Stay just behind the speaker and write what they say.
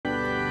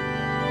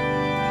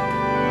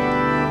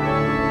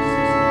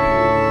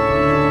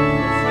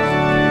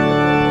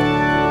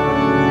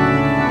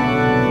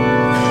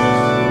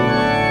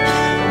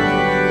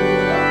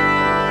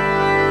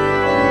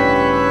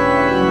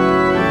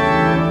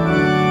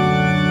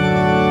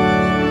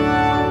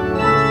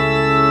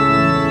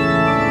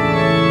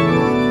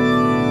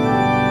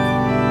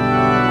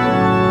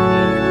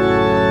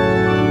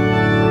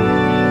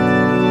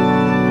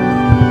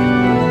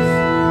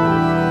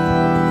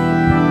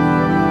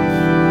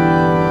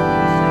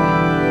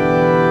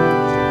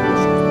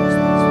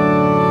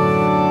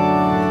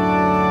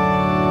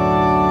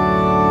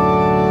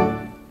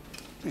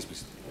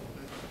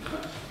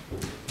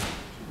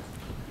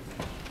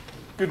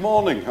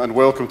morning and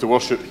welcome to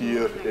worship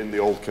here in the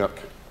Auld kirk.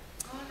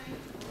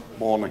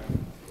 Morning.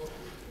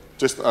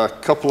 Just a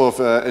couple of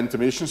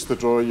intimations to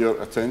draw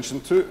your attention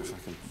to, if I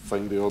can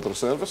find the order of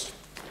service.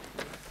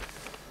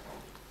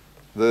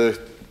 There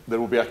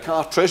will be a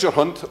car treasure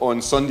hunt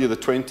on Sunday the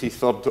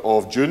 23rd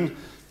of June,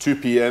 2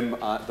 p.m.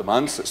 at the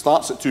Manse. It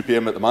starts at 2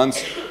 p.m. at the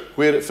Manse.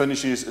 Where it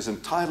finishes is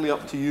entirely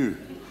up to you.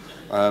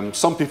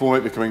 Some people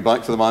might be coming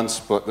back to the Manse,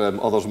 but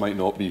others might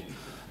not be.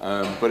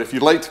 But if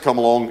you'd like to come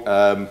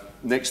along,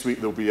 next week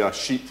there'll be a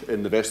sheet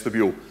in the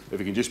vestibule. If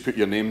you can just put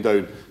your name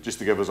down, just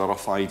to give us a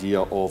rough idea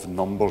of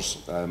numbers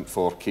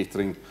for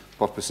catering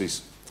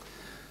purposes.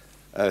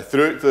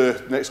 Throughout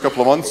the next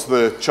couple of months,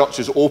 the church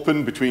is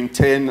open between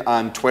 10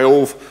 and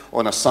 12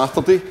 on a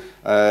Saturday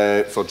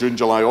for June,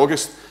 July,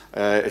 August.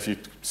 If you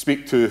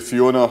speak to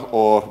Fiona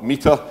or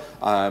Mita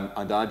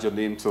and add your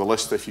name to the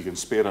list, if you can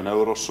spare an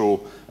hour or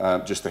so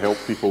just to help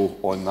people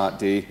on that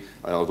day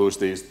or those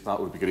days, that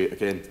would be great.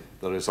 Again,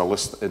 there is a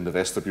list in the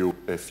vestibule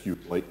if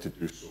you'd like to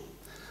do so.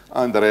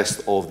 And the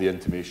rest of the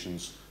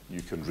intimations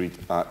you can read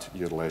at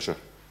your leisure.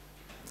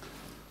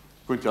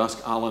 I'm going to ask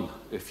Alan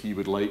if he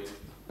would like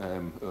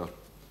our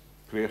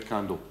prayer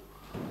candle,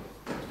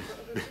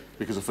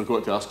 because I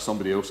forgot to ask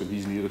somebody else and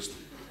he's nearest.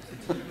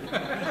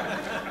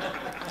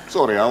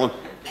 Sorry, Alan.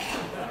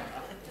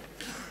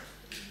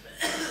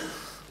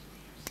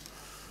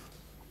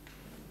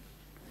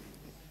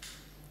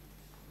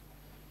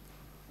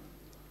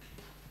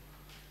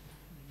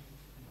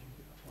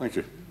 Thank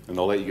you. And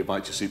I'll let you get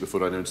back to your seat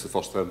before I announce the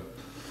first hymn.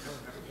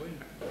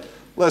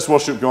 Let's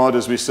worship God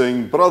as we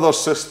sing, "Brother,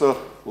 Sister,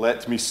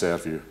 Let Me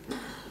Serve You."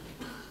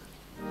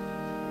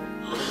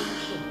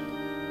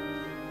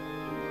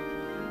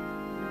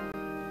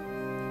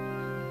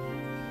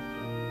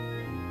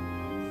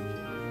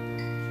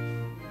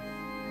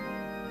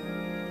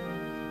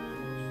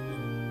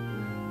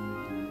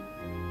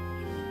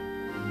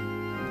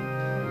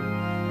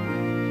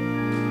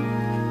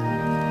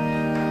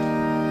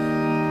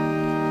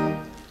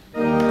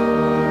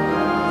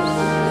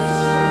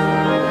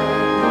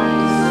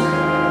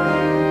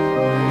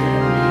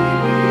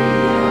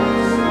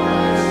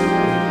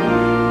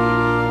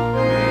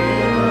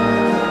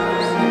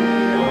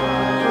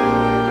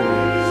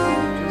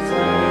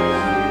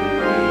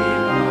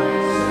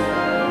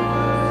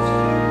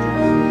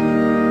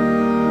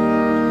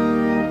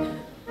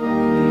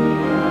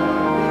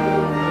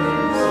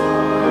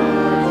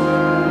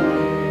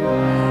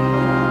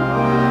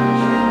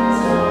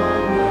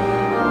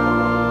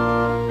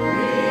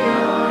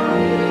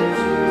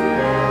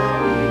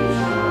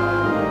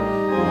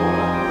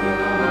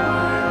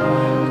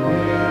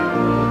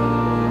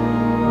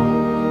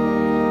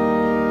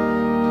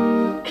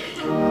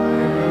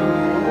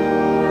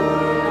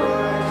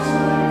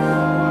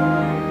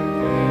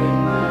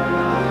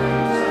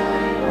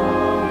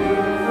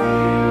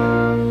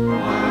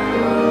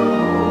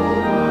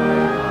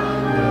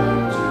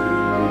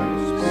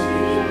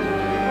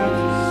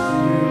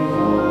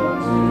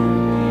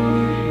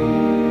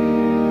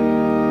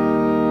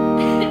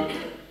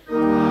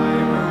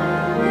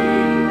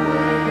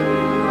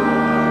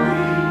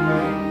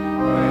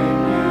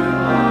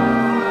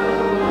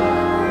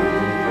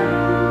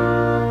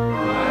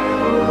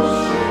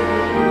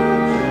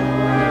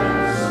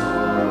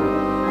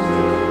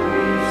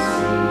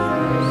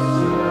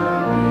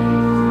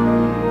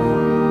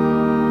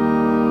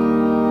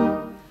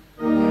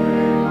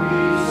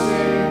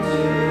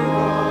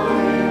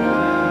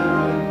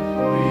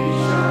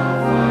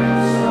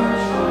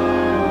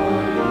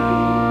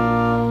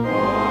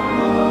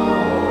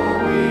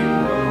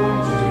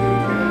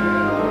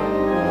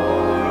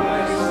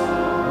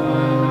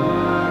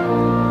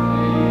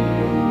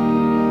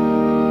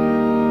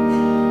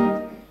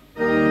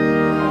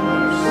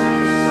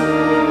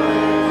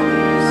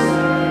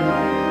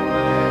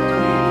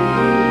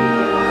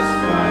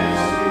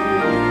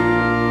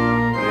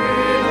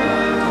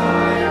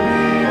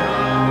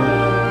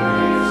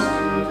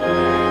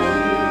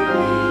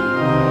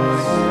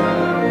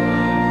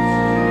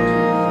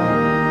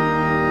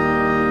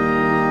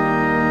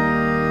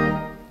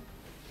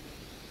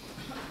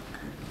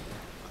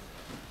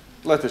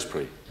 Let us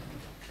pray.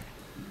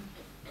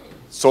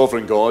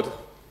 Sovereign God,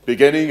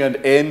 beginning and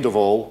end of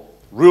all,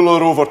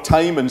 ruler over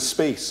time and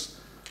space,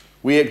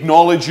 we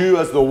acknowledge you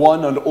as the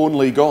one and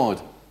only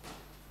God.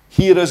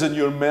 Hear us in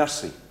your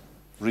mercy.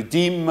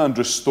 Redeem and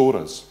restore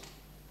us.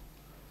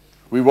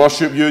 We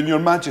worship you in your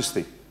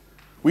majesty.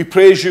 We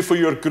praise you for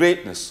your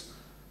greatness.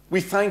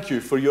 We thank you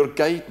for your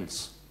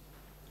guidance.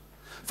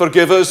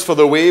 Forgive us for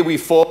the way we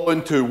fall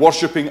into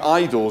worshipping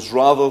idols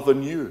rather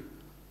than you,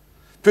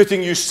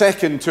 putting you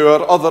second to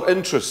our other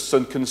interests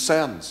and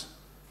concerns,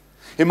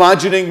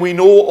 imagining we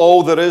know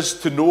all there is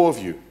to know of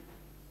you,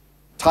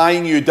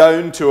 tying you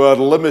down to our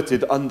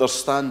limited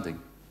understanding.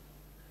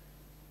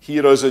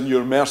 Hear us in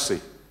your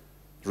mercy.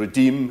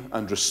 Redeem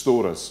and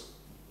restore us.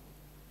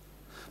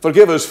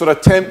 Forgive us for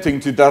attempting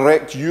to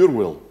direct your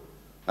will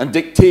and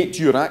dictate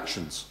your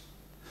actions,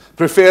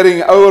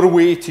 preferring our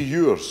way to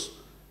yours,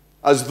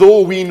 as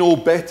though we know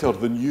better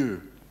than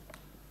you.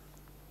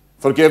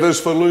 Forgive us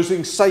for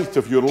losing sight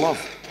of your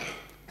love,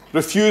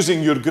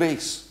 refusing your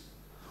grace,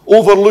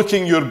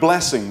 overlooking your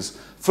blessings,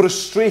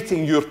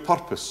 frustrating your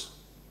purpose.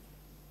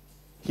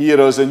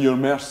 Hear us in your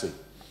mercy.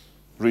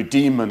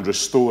 Redeem and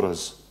restore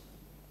us.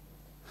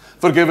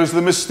 Forgive us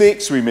the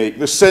mistakes we make,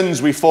 the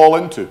sins we fall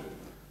into,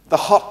 the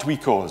hurt we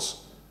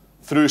cause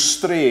through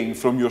straying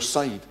from your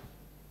side.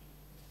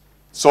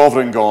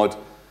 Sovereign God,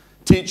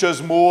 teach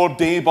us more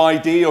day by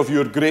day of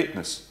your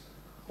greatness,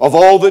 of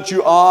all that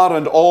you are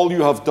and all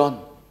you have done.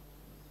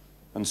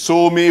 And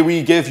so may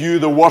we give you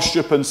the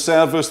worship and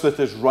service that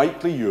is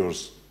rightly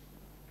yours.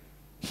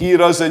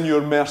 Hear us in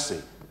your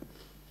mercy.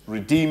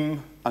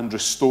 Redeem and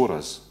restore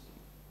us.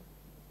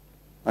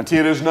 And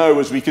hear us now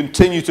as we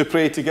continue to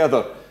pray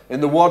together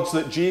in the words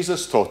that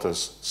Jesus taught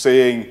us,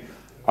 saying,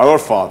 Our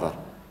Father,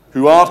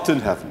 who art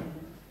in heaven,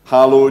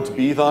 hallowed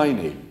be thy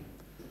name.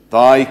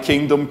 Thy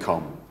kingdom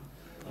come.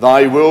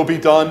 Thy will be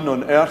done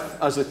on earth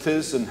as it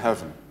is in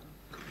heaven.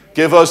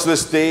 Give us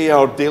this day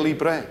our daily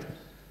bread,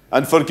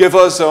 and forgive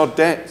us our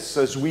debts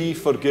as we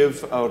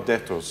forgive our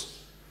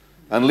debtors.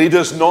 And lead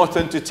us not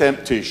into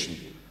temptation,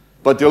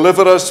 but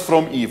deliver us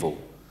from evil.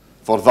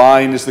 For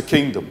thine is the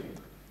kingdom,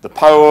 the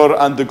power,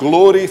 and the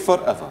glory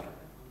forever.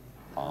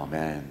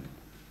 Amen.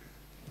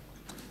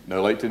 Now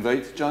I'd like to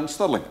invite Jan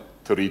Stirling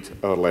to read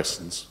our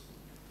lessons.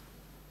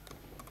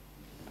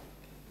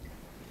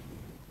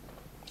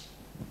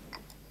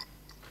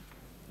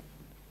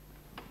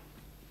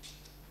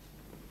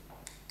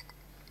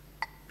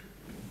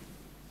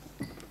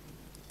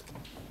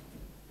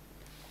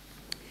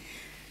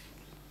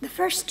 The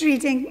first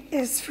reading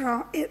is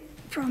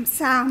from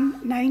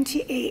Psalm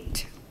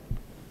 98.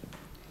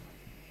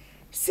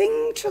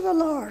 Sing to the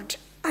Lord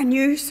a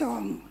new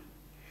song,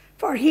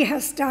 for he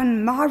has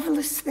done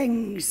marvelous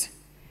things.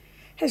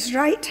 His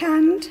right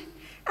hand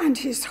and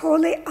his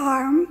holy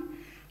arm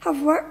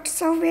have worked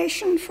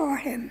salvation for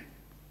him.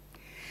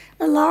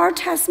 The Lord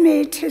has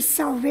made his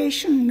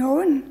salvation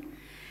known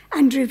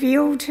and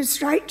revealed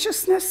his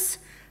righteousness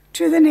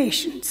to the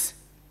nations.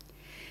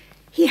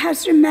 He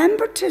has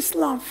remembered his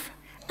love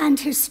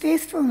and his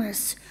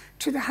faithfulness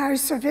to the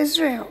house of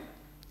Israel.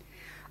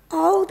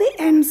 All the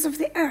ends of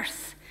the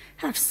earth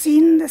have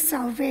seen the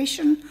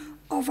salvation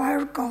of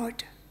our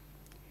God.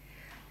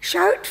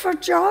 Shout for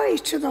joy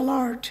to the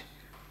Lord.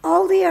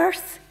 All the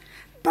earth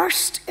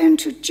burst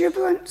into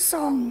jubilant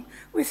song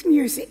with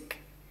music.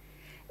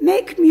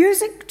 Make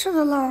music to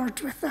the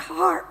Lord with the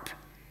harp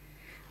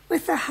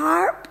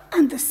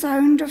and the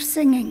sound of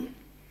singing,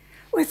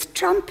 with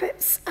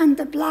trumpets and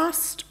the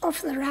blast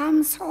of the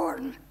ram's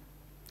horn.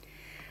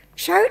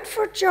 Shout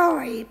for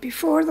joy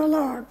before the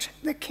Lord,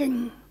 the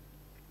King.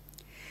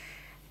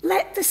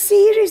 Let the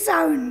sea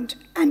resound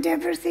and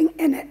everything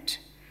in it,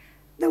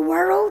 the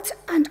world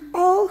and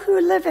all who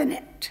live in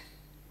it.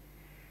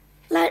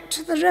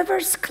 Let the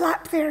rivers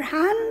clap their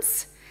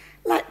hands,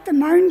 let the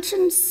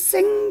mountains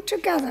sing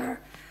together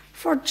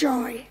for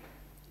joy.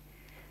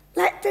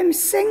 Let them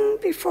sing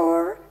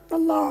before the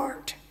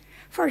Lord,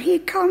 for he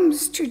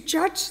comes to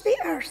judge the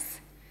earth.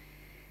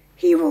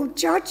 He will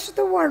judge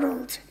the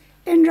world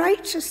in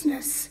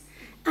righteousness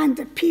and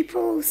the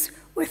peoples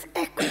with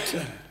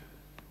equity.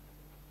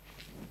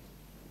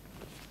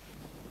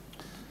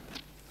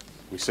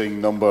 We sing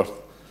number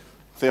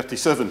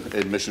 37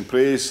 in Mission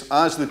Praise,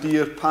 As the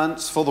Deer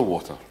Pants for the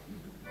Water.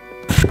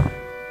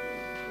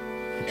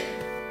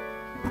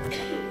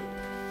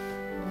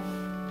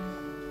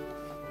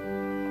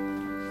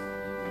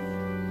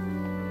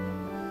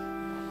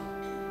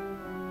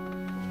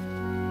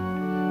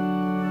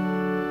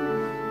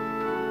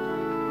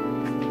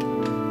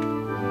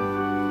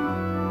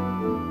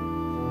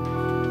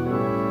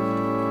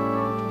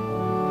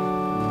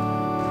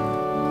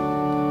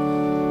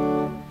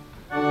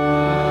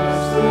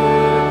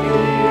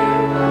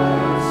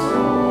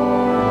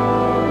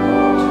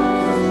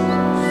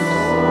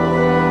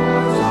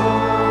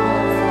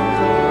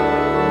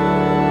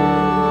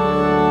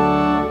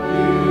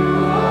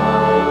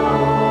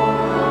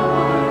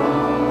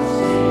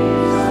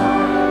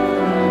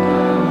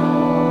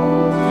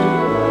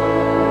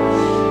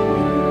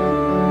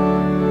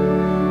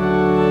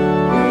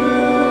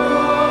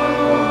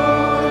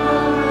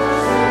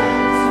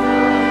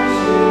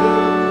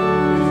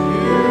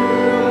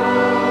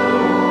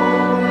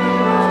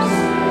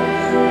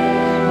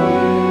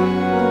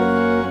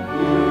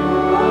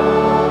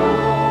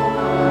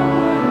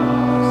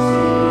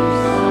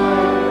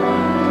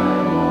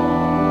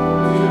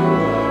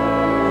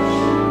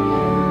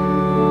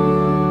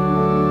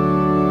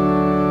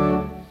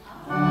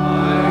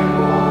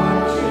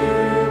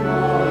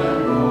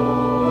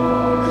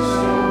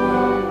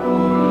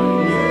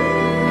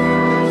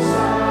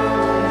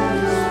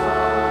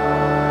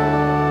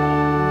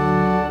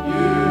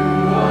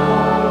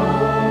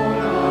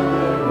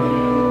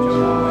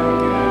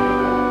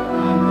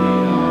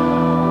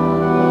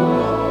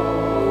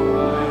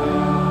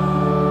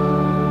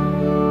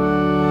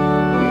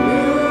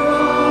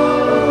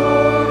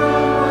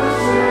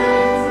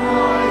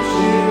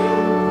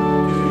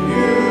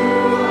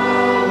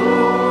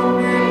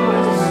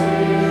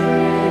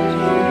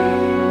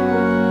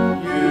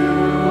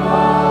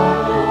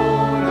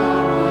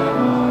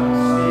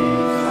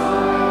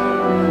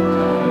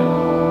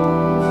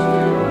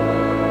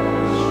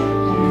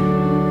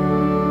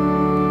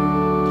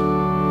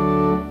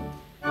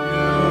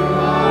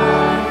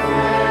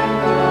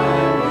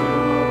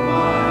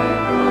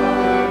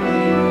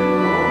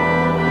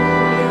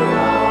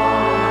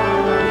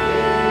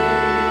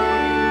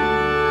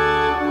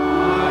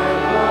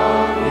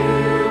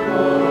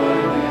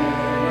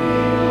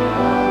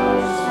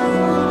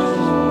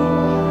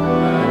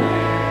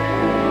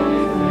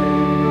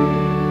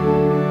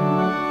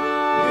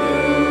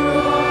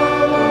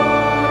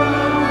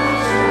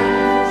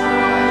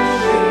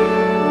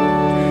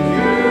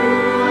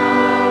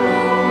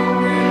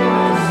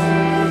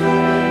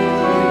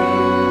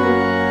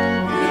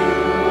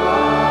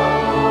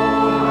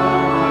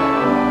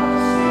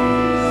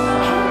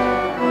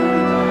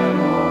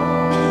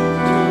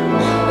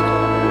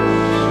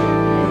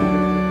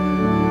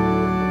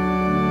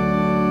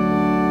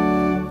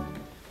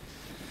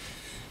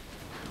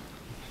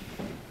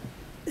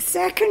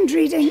 second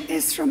reading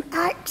is from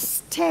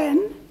Acts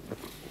 10,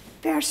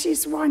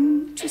 verses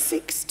 1 to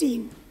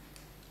 16.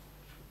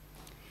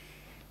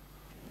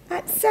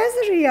 At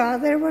Caesarea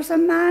there was a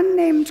man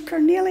named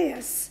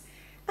Cornelius,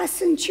 a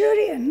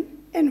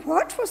centurion in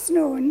what was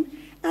known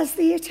as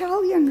the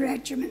Italian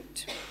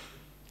regiment.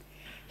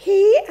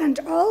 He and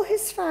all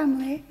his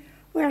family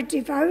were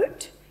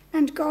devout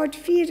and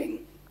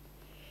God-fearing.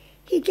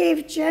 He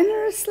gave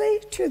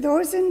generously to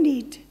those in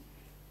need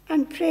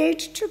and prayed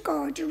to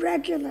God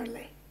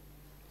regularly.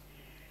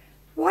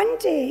 One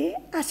day,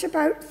 at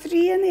about 3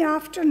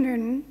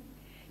 p.m,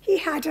 he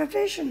had a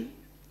vision.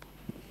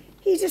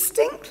 He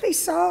distinctly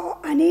saw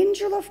an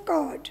angel of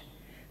God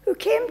who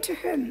came to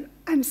him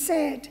and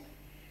said,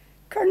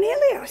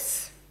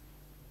 "Cornelius."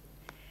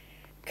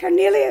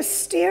 Cornelius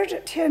stared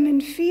at him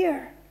in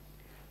fear.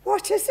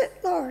 "What is it,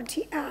 Lord?"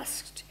 he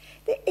asked.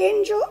 The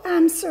angel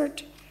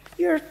answered,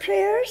 "Your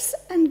prayers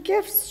and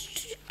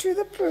gifts to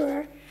the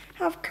poor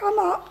have come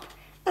up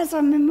as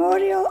a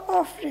memorial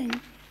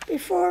offering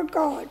before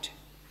God.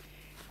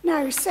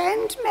 Now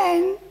send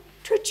men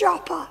to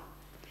Joppa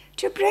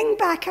to bring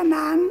back a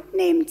man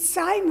named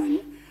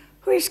Simon,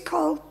 who is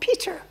called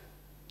Peter.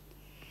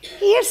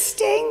 He is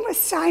staying with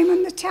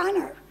Simon the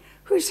tanner,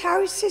 whose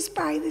house is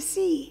by the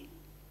sea."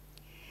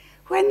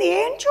 When the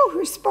angel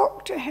who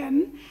spoke to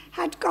him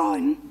had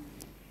gone,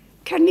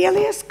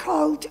 Cornelius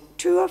called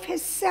 2 of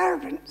his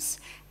servants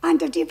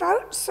and a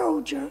devout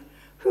soldier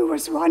who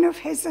was one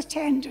of his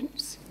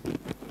attendants.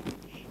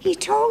 He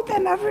told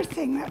them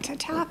everything that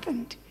had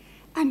happened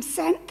and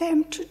sent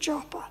them to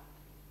Joppa.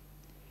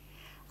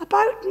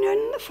 About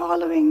noon the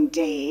following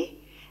day,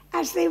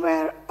 as they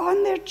were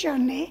on their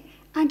journey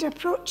and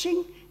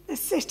approaching the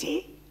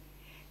city,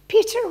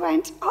 Peter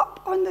went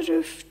up on the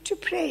roof to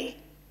pray.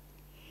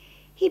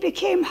 He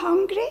became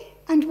hungry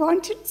and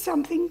wanted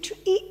something to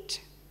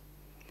eat.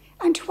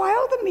 And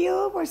while the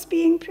meal was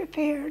being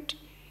prepared,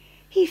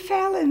 he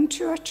fell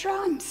into a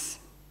trance.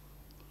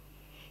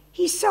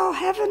 He saw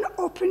heaven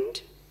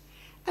opened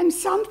and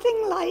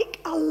something like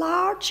a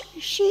large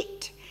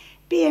sheet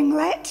being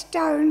let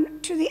down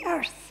to the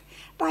earth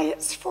by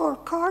its 4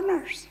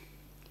 corners.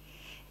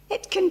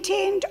 It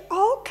contained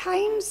all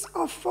kinds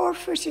of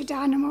 4-footed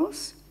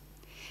animals,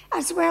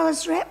 as well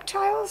as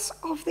reptiles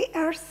of the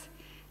earth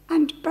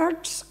and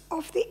birds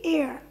of the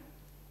air.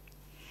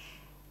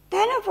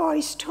 Then a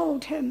voice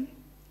told him,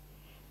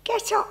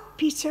 "Get up,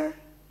 Peter,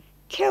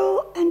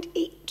 kill and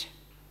eat."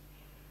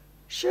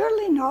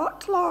 "Surely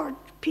not, Lord,"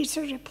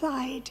 Peter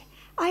replied.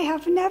 "I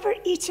have never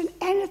eaten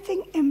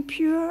anything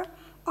impure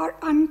or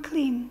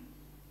unclean."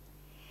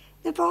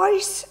 The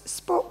voice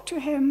spoke to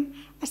him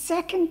a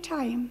second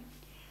time.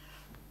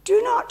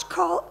 "Do not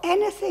call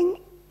anything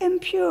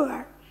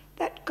impure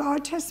that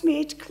God has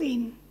made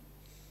clean."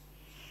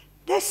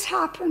 This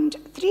happened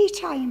 3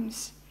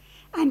 times,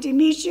 and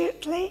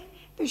immediately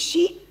the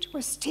sheet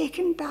was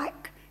taken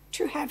back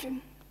to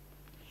heaven.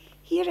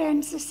 Here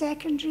ends the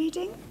second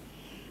reading.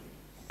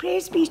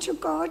 Praise be to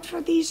God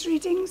for these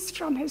readings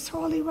from his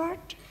holy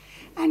word,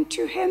 and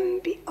to him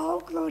be all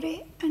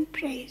glory and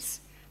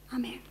praise.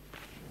 Amen.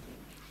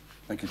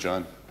 Thank you,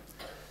 John.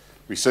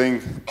 We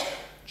sing,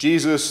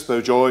 "Jesus, thou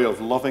joy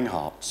of loving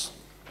hearts."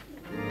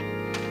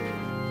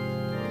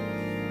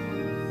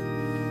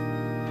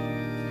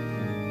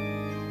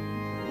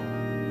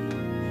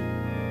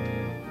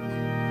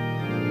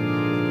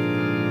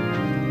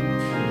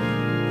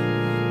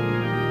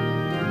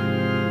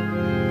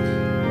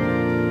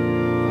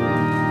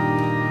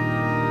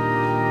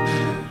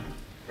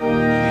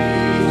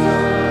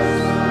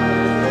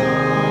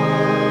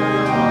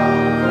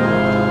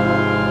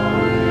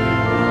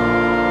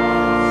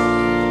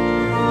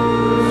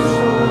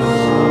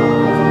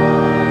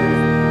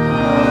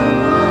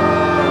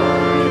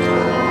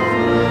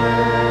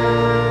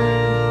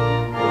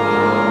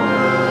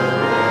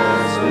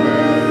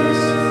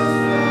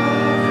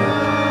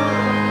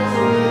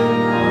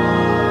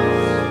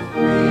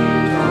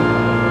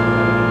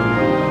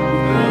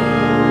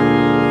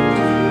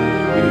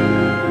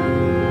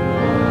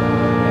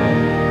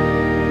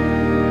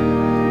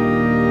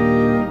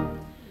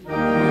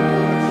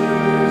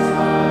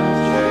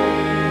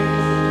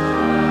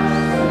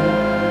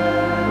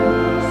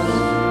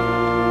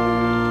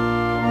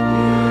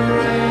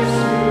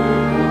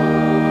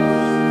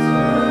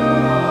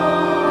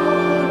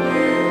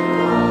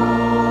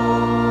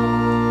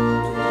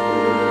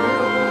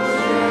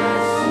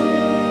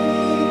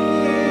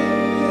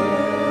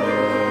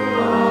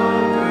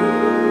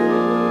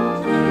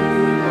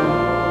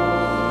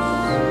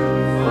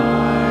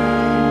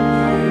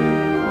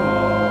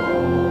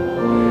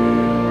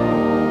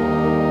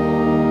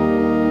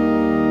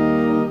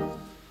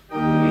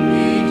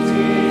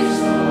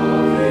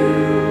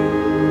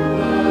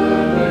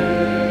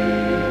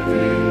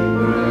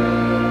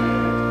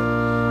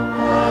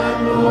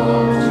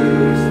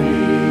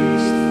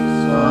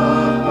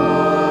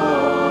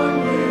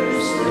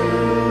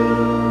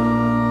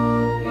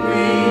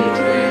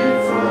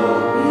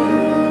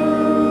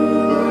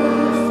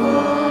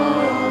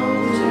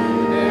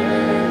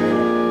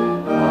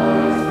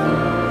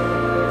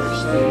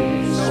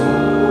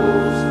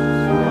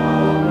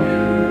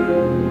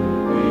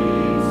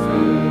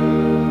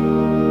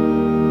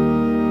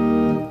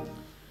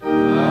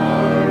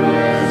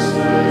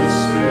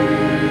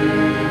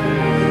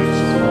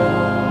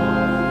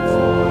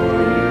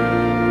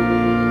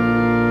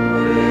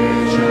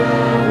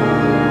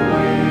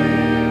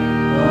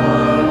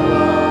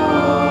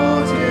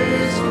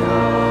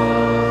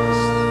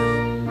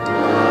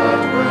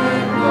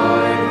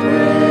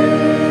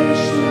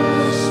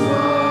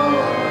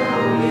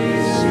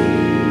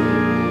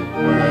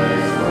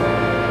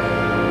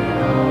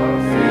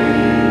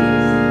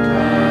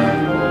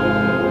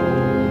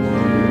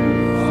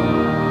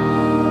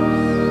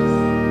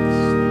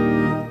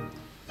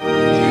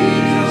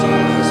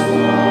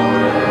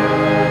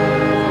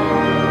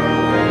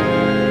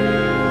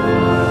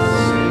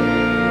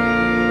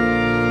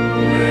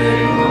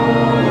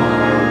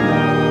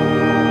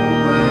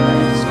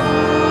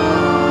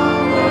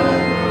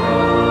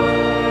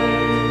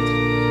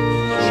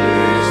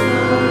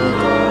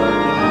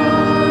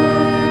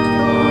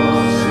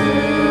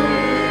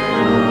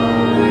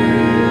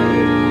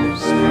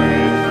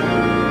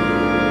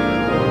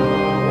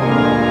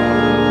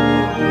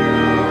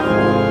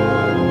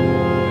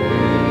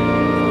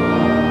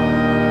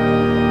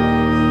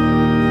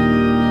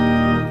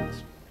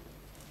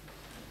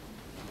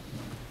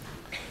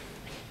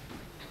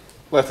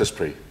 Let us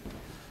pray.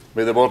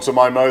 May the words of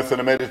my mouth and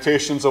the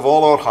meditations of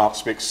all our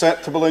hearts be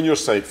acceptable in your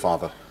sight,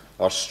 Father,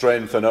 our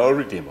strength and our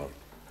Redeemer.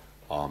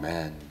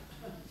 Amen.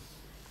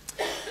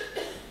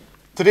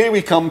 Today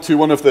we come to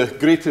one of the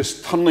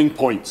greatest turning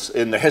points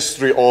in the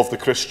history of the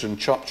Christian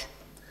church.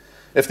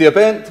 If the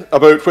event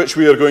about which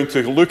we are going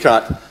to look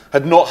at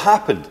had not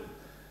happened,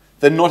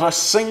 then not a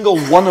single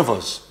one of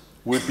us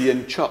would be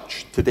in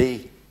church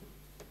today.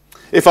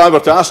 If I were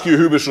to ask you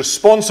who was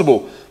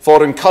responsible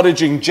for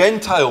encouraging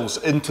Gentiles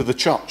into the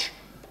church,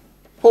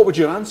 what would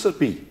your answer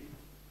be?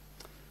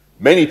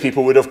 Many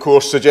people would, of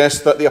course,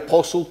 suggest that the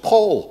Apostle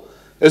Paul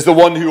is the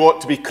one who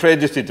ought to be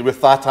credited with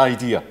that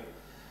idea.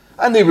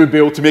 And they would be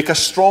able to make a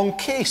strong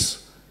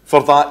case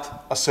for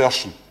that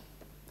assertion.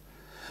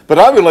 But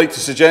I would like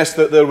to suggest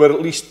that there were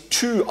at least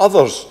two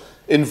others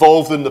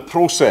involved in the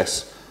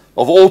process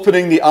of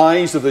opening the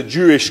eyes of the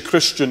Jewish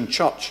Christian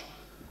church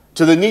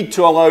to the need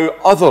to allow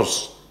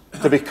others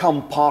to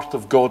become part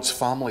of God's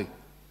family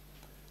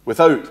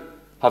without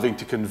having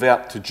to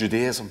convert to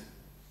Judaism.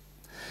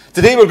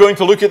 Today we're going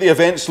to look at the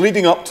events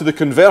leading up to the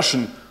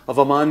conversion of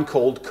a man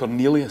called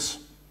Cornelius.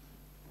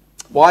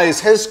 Why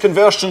is his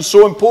conversion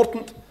so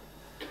important?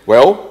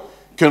 Well,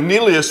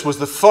 Cornelius was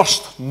the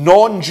first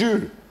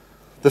non-Jew,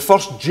 the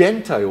first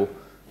Gentile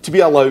to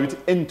be allowed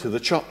into the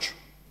church.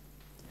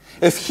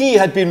 If he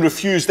had been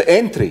refused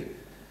entry,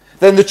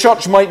 then the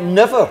church might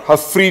never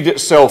have freed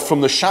itself from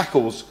the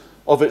shackles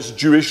of its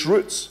Jewish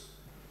roots.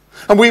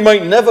 And we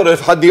might never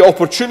have had the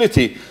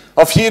opportunity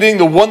of hearing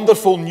the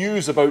wonderful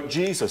news about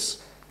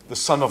Jesus, the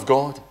Son of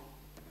God.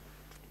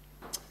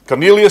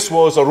 Cornelius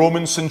was a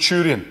Roman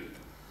centurion,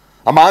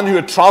 a man who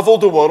had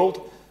traveled the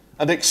world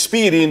and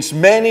experienced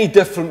many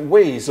different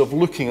ways of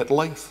looking at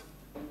life.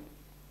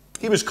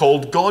 He was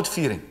called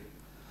God-fearing,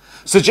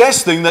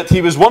 suggesting that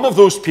he was one of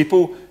those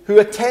people who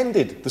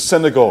attended the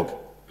synagogue,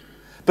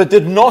 but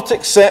did not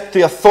accept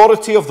the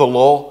authority of the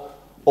law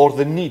or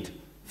the need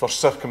for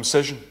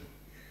circumcision.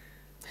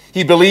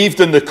 He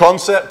believed in the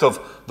concept of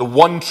the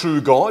one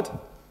true God,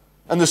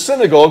 and the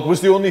synagogue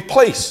was the only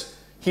place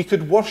he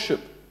could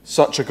worship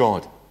such a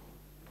God.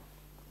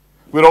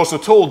 We're also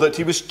told that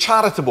he was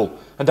charitable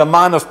and a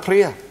man of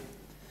prayer.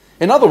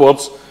 In other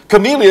words,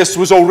 Cornelius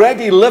was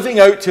already living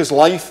out his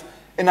life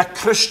in a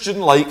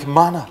Christian-like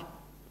manner.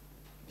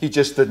 He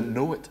just didn't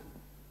know it.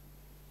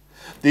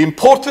 The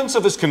importance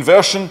of his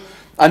conversion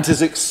and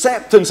his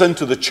acceptance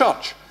into the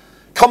church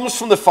comes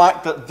from the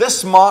fact that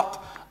this marked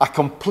a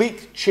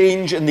complete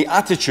change in the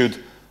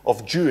attitude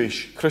of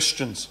Jewish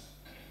Christians.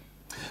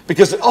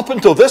 Because up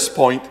until this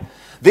point,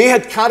 they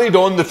had carried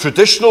on the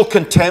traditional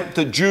contempt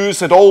that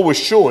Jews had always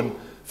shown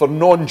for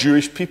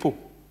non-Jewish people.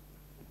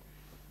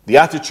 The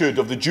attitude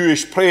of the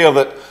Jewish prayer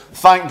that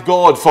thanked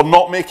God for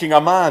not making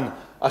a man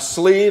a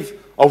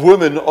slave, a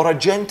woman, or a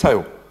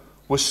Gentile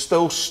was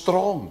still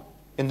strong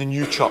in the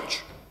new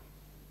church.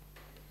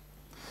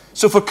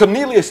 So for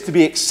Cornelius to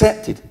be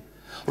accepted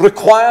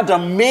required a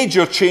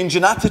major change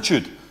in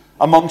attitude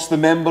amongst the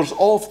members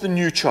of the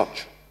new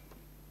church.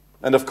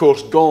 And of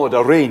course, God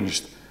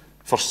arranged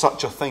for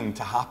such a thing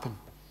to happen.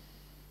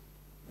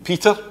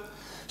 Peter,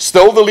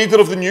 still the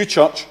leader of the new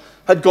church,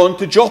 had gone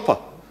to Joppa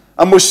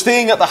and was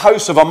staying at the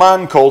house of a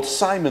man called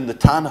Simon the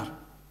tanner.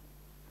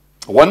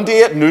 One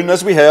day at noon,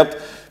 as we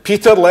heard,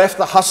 Peter left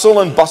the hustle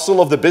and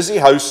bustle of the busy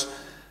house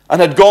and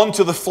had gone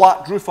to the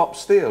flat roof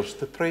upstairs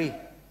to pray.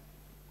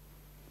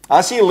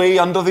 As he lay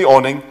under the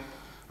awning,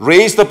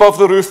 raised above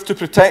the roof to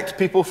protect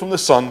people from the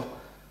sun,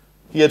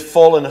 he had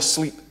fallen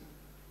asleep,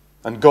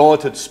 and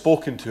God had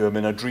spoken to him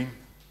in a dream.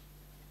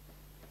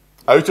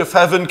 Out of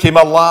heaven came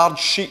a large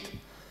sheet,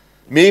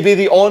 maybe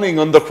the awning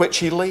under which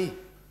he lay,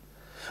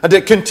 and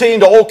it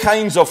contained all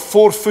kinds of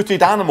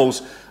four-footed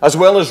animals, as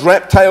well as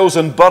reptiles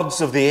and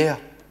birds of the air.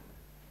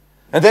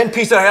 And then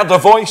Peter heard a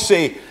voice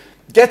say,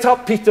 "Get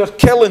up, Peter,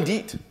 kill and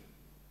eat."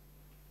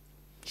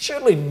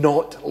 "Surely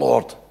not,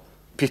 Lord,"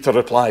 Peter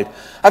replied.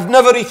 "I've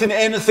never eaten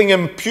anything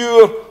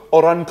impure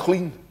or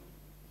unclean."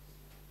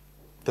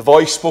 The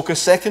voice spoke a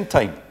second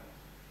time.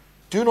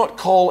 "Do not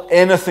call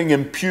anything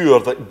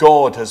impure that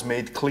God has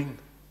made clean."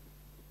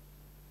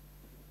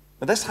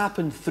 And this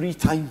happened 3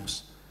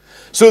 times,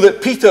 so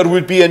that Peter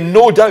would be in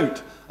no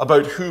doubt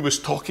about who was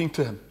talking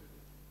to him.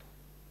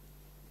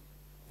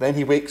 Then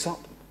he wakes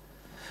up,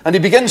 and he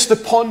begins to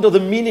ponder the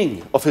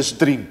meaning of his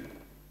dream.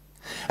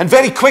 And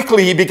very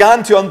quickly he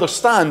began to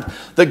understand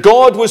that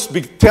God was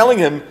telling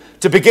him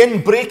to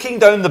begin breaking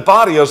down the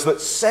barriers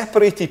that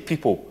separated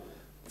people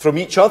from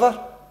each other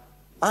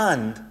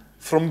and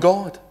from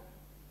God.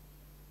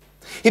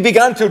 He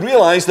began to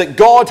realize that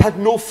God had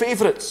no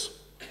favorites,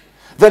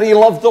 that he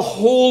loved the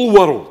whole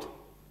world,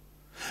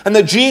 and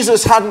that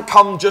Jesus hadn't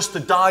come just to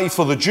die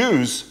for the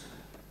Jews,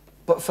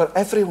 but for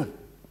everyone.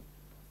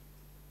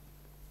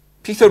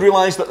 Peter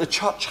realized that the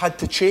church had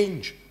to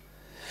change.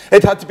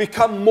 It had to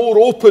become more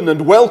open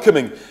and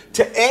welcoming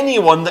to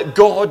anyone that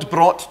God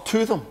brought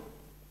to them.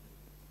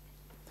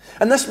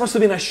 And this must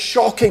have been a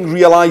shocking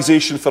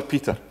realization for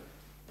Peter.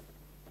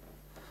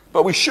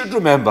 But we should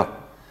remember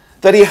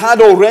that he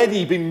had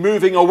already been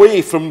moving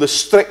away from the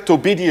strict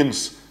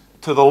obedience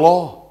to the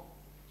law.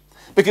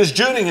 Because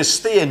during his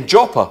stay in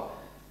Joppa,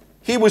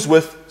 he was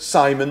with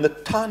Simon the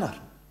tanner.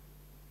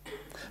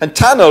 And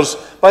tanners,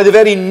 by the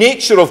very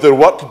nature of their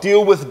work,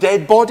 deal with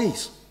dead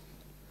bodies,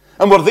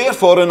 and were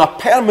therefore in a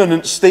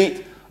permanent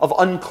state of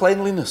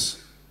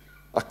uncleanliness,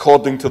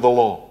 according to the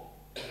law.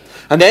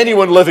 And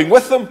anyone living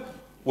with them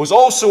was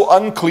also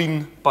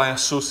unclean by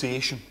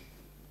association.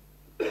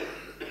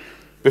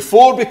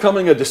 Before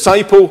becoming a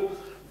disciple,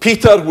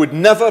 Peter would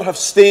never have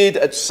stayed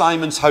at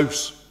Simon's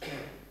house.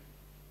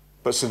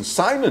 But since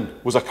Simon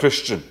was a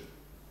Christian,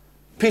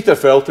 Peter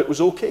felt it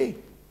was okay.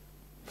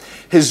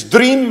 His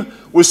dream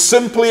was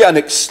simply an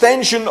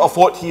extension of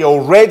what he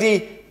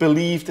already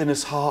believed in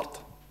his heart.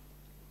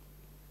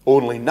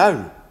 Only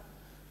now,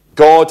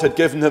 God had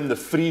given him the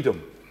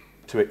freedom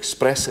to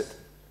express it.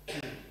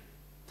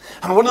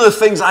 And one of the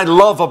things I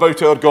love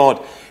about our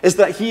God is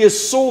that he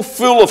is so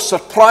full of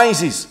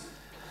surprises,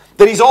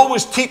 that he's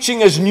always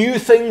teaching us new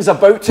things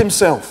about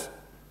himself.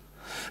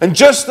 And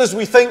just as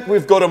we think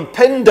we've got him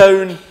pinned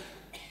down,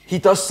 he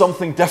does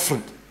something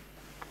different,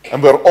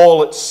 and we're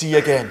all at sea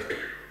again.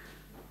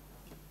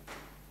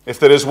 If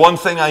there is one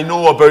thing I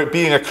know about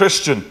being a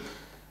Christian,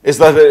 is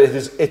that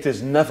it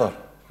is never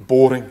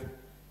boring.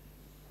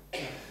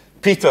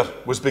 Peter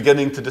was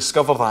beginning to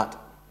discover that.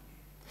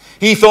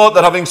 He thought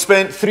that having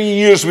spent 3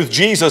 years with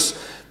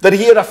Jesus, that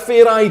he had a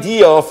fair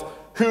idea of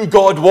who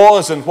God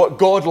was and what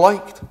God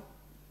liked.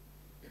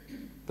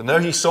 But now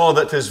he saw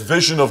that his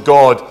vision of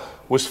God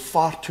was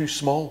far too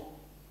small.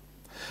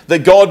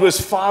 That God was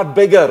far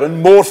bigger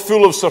and more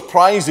full of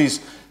surprises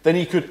than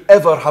he could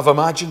ever have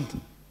imagined.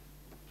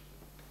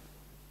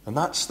 And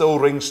that still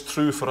rings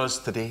true for us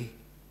today.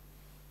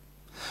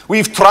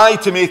 We've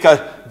tried to make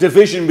a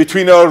division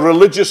between our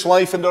religious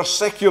life and our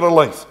secular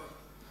life.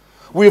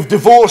 We've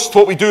divorced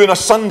what we do on a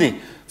Sunday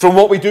from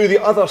what we do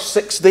the other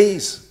 6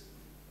 days.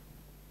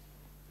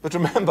 But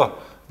remember,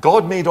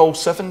 God made all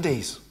 7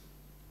 days.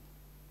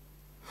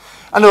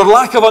 And our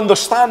lack of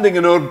understanding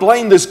and our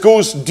blindness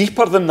goes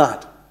deeper than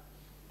that.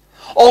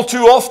 All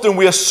too often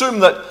we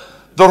assume that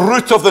the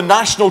root of the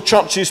national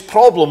church's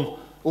problem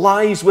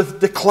lies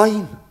with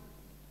decline.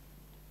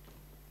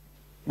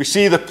 We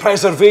see the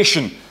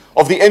preservation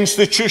of the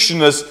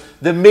institution as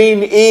the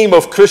main aim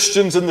of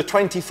Christians in the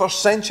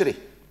 21st century.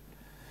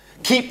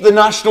 Keep the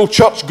national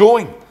church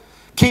going.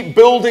 Keep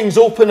buildings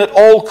open at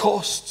all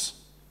costs.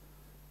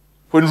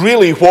 When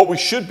really what we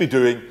should be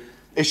doing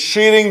is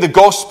sharing the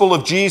gospel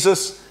of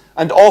Jesus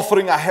and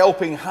offering a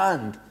helping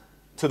hand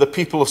to the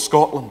people of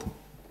Scotland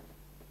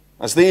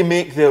as they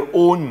make their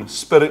own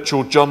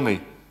spiritual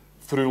journey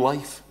through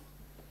life.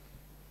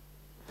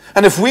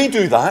 And if we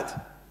do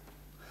that,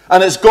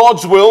 and it's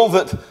God's will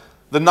that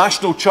the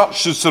national church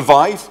should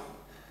survive,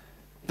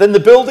 then the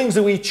buildings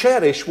that we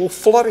cherish will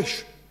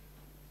flourish.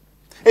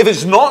 If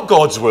it's not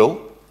God's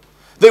will,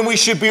 then we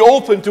should be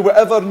open to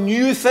whatever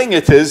new thing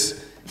it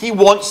is he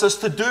wants us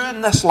to do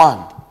in this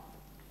land.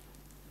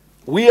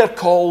 We are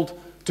called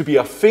to be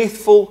a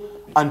faithful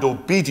and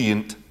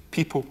obedient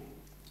people.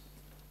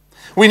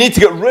 We need to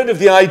get rid of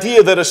the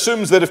idea that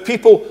assumes that if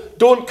people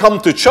don't come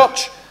to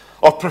church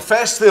or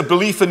profess their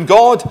belief in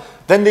God,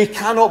 then they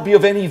cannot be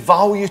of any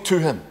value to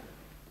him.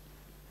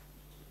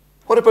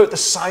 What about the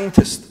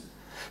scientist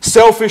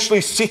selfishly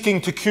seeking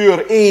to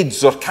cure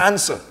AIDS or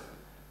cancer?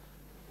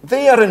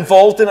 They are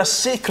involved in a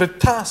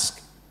sacred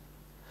task,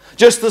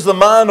 just as the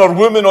man or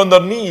woman on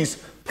their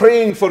knees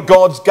praying for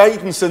God's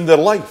guidance in their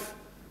life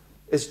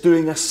is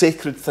doing a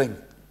sacred thing.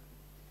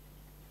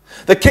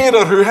 The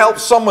carer who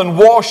helps someone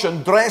wash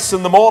and dress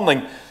in the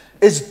morning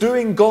is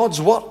doing God's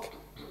work,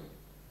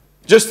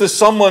 just as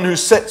someone who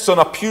sits on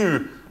a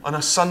pew on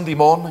a Sunday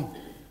morning.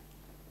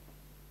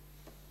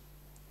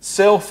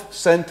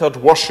 Self-centered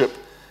worship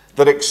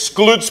that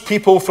excludes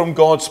people from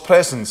God's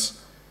presence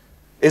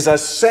is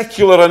as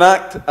secular an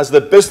act as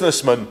the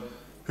businessman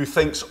who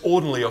thinks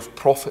only of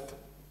profit.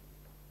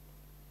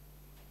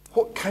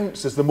 What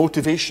counts is the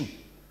motivation.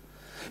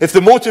 If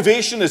the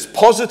motivation is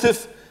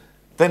positive,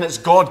 then it's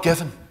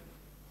God-given.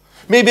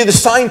 Maybe the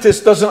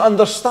scientist doesn't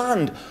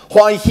understand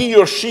why he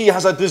or she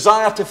has a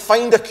desire to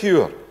find a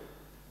cure,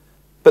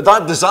 but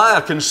that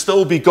desire can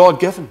still be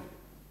God-given,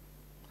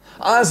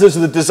 as is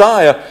the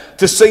desire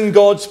to sing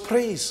God's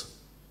praise.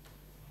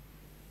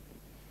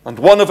 And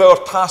one of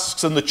our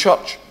tasks in the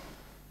church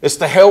is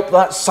to help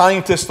that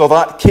scientist or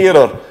that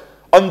carer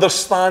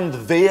understand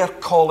their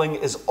calling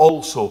is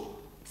also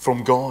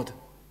from God.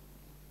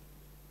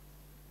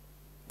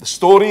 The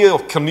story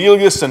of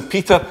Cornelius and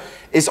Peter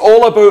is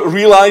all about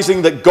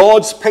realizing that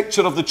God's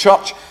picture of the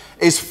church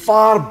is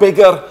far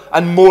bigger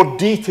and more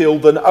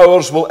detailed than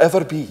ours will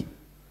ever be.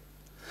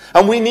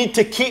 And we need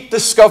to keep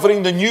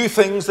discovering the new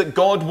things that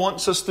God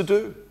wants us to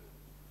do.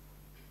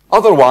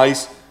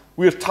 Otherwise,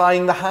 we're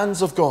tying the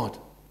hands of God.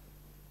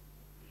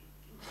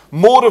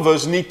 More of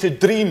us need to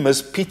dream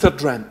as Peter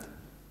dreamt,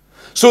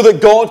 so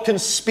that God can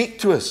speak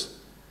to us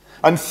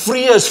and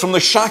free us from the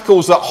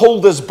shackles that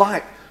hold us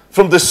back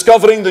from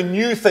discovering the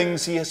new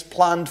things he has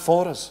planned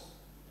for us,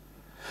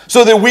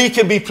 so that we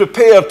can be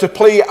prepared to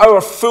play our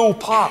full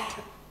part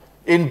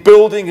in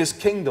building his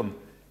kingdom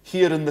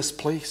here in this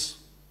place.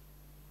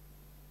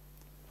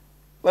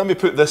 Let me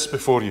put this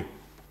before you.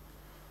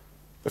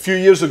 A few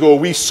years ago,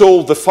 we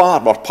sold the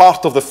farm, or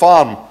part of the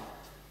farm.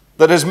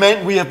 That has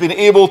meant we have been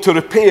able to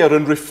repair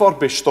and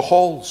refurbish the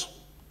halls.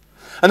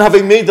 And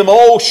having made them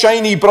all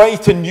shiny,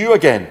 bright and new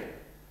again,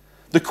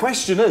 the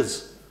question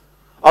is,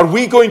 are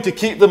we going to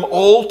keep them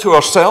all to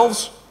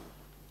ourselves?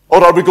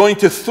 Or are we going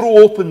to throw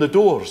open the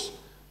doors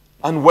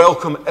and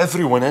welcome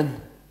everyone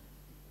in?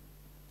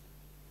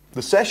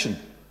 The session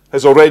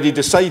has already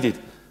decided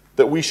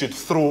that we should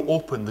throw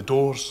open the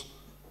doors.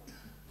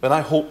 And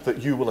I hope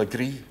that you will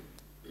agree.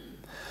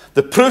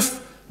 The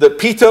proof that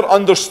Peter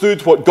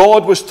understood what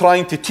God was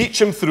trying to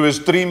teach him through his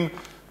dream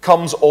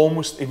comes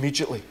almost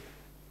immediately.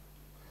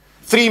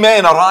 3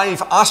 men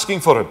arrive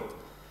asking for him,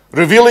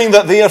 revealing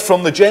that they are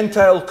from the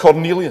Gentile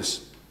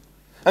Cornelius.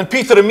 And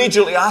Peter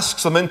immediately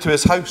asks them into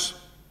his house.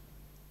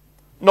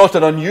 Not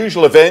an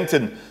unusual event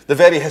in the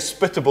very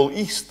hospitable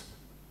East.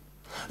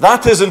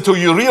 That is until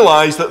you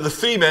realize that the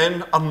 3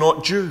 men are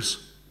not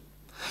Jews.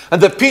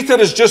 And that Peter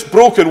has just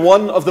broken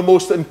one of the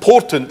most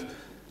important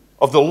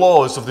of the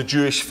laws of the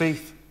Jewish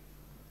faith.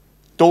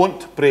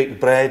 Don't break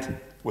bread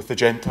with the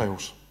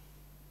Gentiles.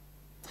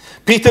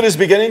 Peter is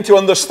beginning to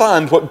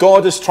understand what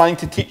God is trying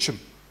to teach him.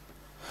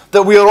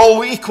 That we are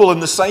all equal in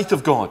the sight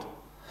of God.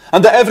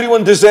 And that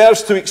everyone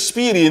deserves to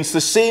experience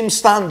the same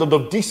standard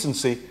of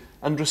decency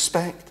and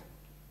respect.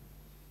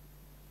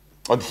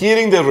 On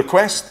hearing their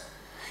request,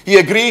 he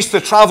agrees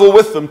to travel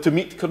with them to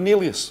meet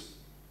Cornelius.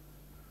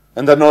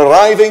 And on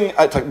arriving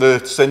at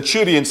the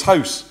centurion's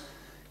house,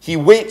 he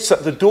waits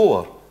at the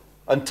door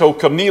until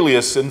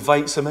Cornelius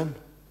invites him in.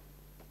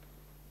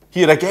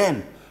 Here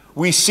again,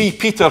 we see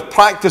Peter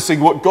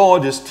practicing what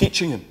God is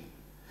teaching him.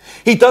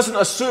 He doesn't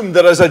assume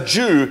that as a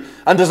Jew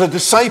and as a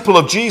disciple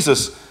of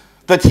Jesus,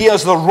 that he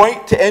has the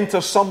right to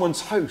enter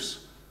someone's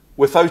house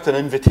without an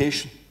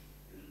invitation.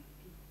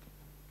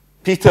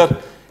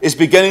 Peter is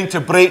beginning to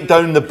break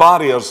down the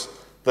barriers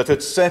that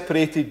had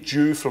separated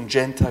Jew from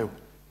Gentile.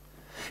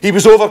 He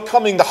was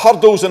overcoming the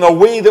hurdles in a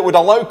way that would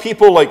allow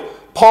people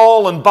like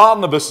Paul and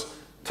Barnabas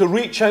to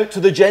reach out to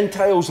the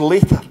Gentiles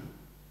later.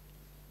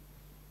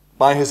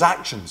 By his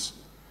actions,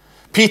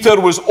 Peter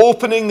was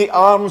opening the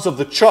arms of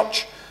the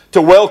church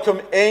to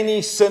welcome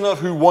any sinner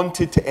who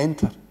wanted to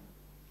enter.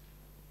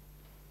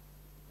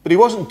 But he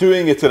wasn't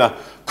doing it in a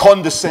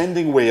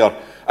condescending way or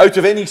out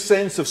of any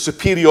sense of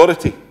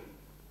superiority.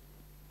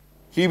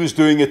 He was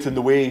doing it in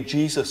the way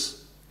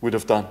Jesus would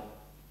have done.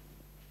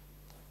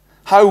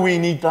 How we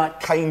need that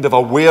kind of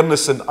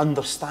awareness and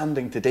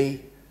understanding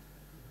today.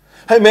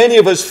 How many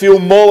of us feel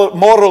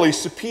morally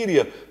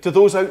superior to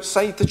those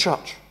outside the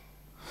church?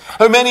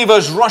 How many of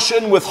us rush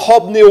in with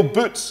hobnail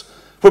boots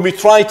when we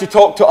try to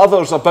talk to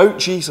others about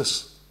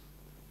Jesus?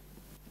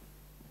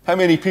 How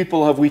many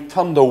people have we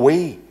turned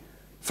away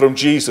from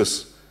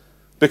Jesus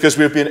because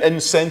we've been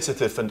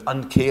insensitive and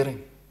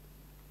uncaring?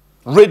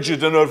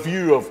 Rigid in our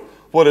view of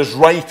what is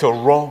right or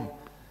wrong.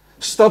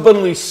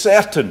 Stubbornly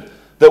certain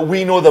that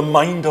we know the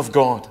mind of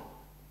God.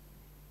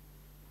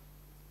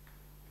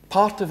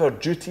 Part of our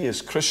duty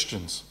as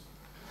Christians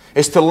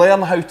is to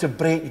learn how to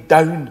break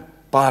down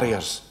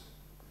barriers,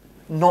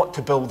 not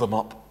to build them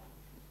up.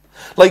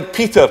 Like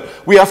Peter,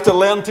 we have to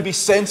learn to be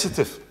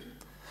sensitive.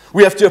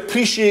 We have to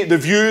appreciate the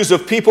views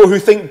of people who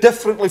think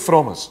differently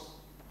from us,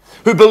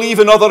 who believe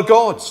in other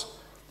gods,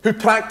 who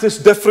practice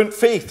different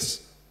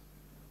faiths.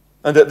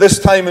 And at this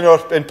time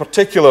in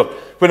particular,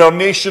 when our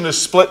nation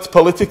is split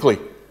politically,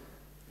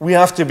 we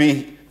have to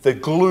be the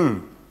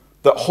glue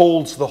that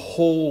holds the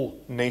whole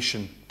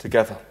nation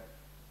together.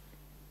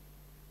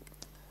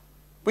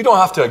 We don't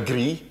have to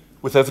agree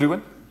with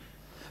everyone,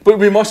 but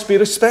we must be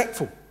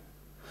respectful,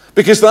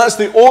 because that's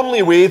the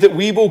only way that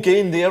we will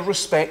gain their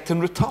respect in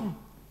return.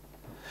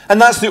 And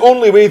that's the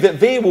only way that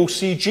they will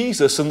see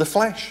Jesus in the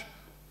flesh.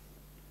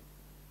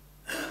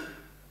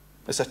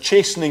 It's a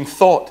chastening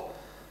thought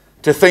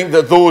to think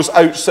that those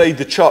outside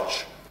the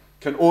church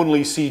can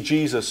only see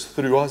Jesus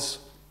through us.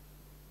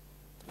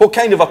 What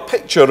kind of a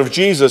picture of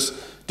Jesus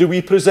do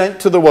we present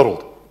to the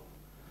world?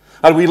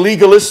 Are we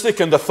legalistic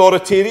and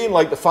authoritarian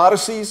like the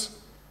Pharisees?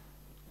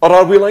 Or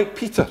are we like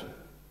Peter,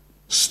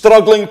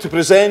 struggling to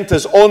present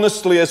as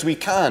honestly as we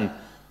can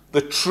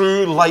the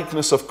true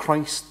likeness of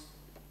Christ?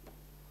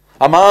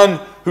 A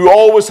man who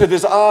always had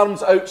his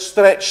arms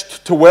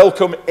outstretched to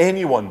welcome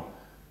anyone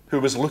who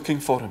was looking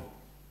for him.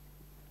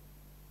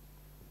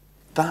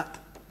 That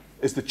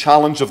is the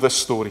challenge of this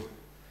story.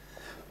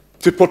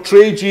 To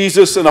portray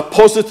Jesus in a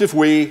positive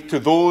way to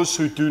those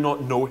who do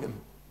not know him.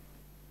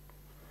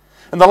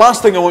 And the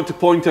last thing I want to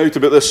point out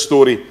about this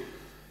story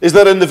is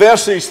that in the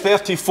verses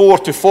 34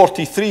 to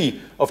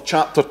 43 of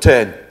chapter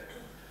 10,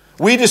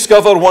 we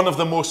discover one of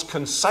the most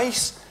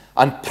concise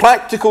and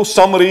practical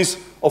summaries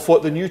of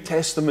what the New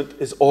Testament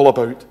is all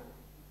about.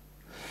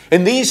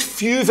 In these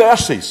few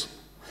verses,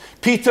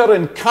 Peter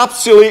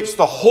encapsulates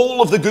the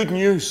whole of the good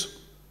news.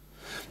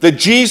 That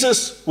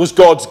Jesus was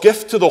God's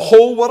gift to the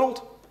whole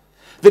world,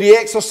 that he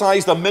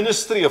exercised a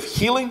ministry of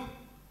healing,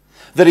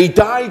 that he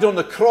died on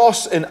the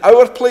cross in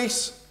our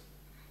place,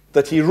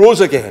 that he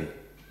rose again,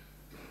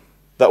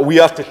 that we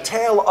are to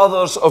tell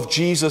others of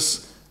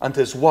Jesus and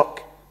his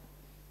work,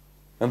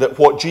 and that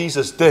what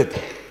Jesus did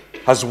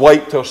has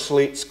wiped our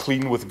slates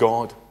clean with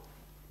God.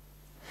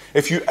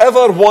 If you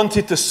ever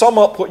wanted to sum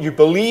up what you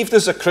believed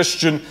as a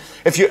Christian,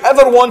 if you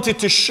ever wanted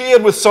to share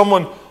with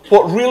someone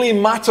what really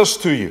matters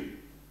to you,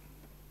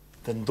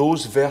 then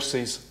those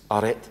verses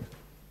are it.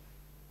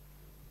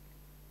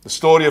 The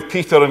story of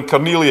Peter and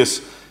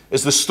Cornelius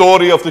is the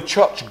story of the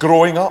church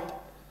growing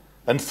up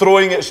and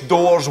throwing its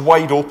doors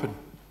wide open.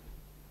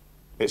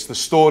 It's the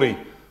story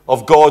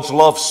of God's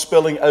love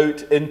spilling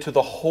out into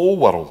the whole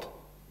world.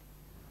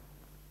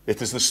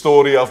 It is the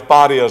story of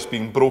barriers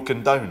being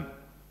broken down.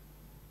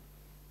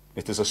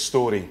 It is a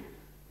story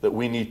that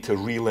we need to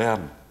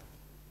relearn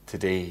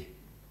today.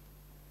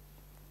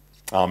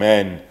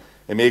 Amen.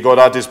 And may God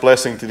add his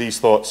blessing to these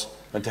thoughts,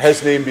 and to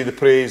his name be the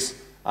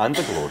praise and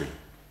the glory.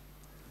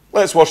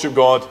 Let's worship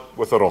God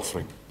with our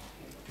offering.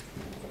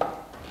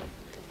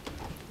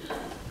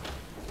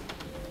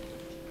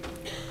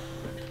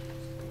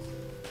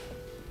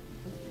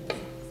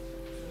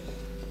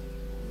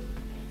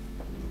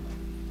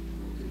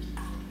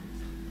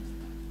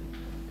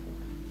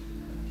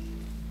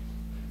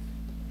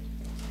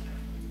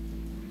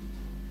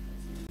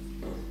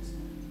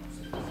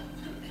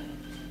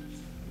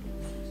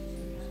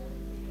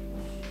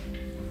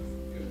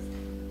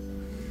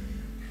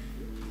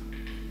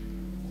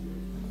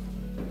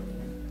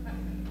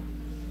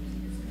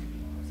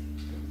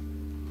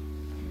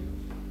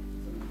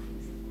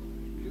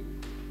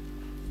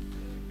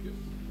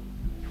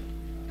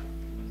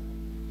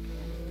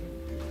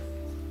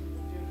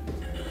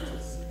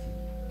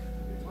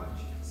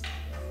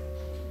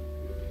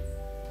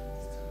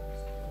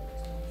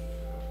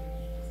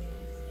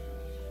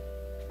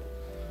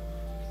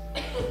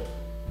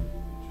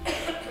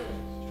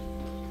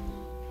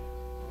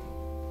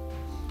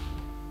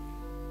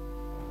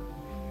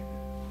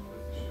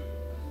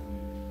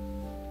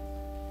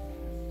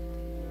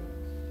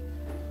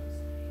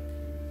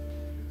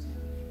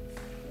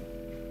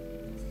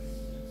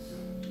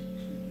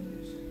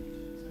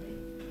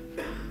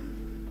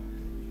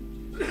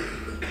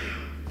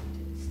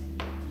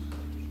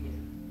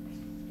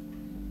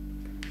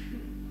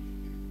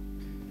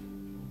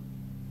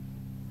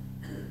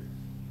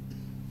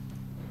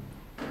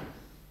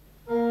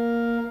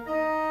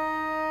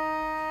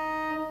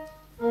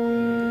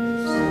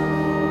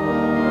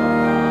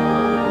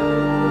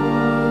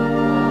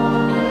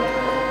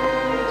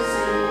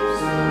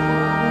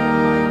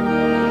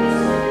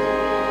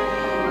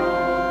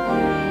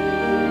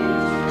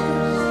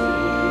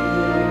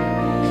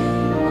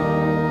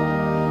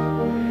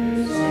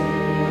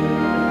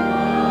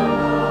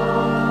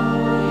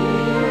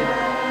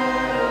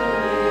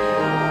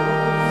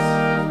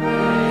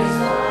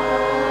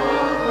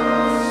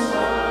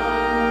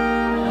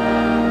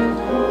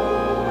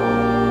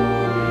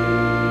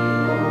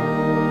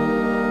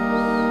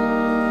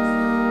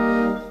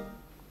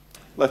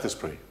 Let us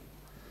pray.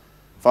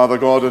 Father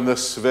God, on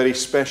this very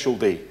special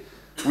day,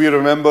 we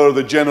remember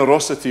the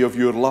generosity of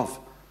your love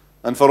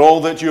and for all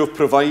that you have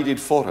provided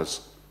for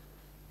us.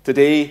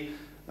 Today,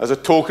 as a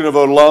token of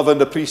our love and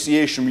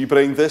appreciation, we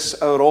bring this,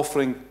 our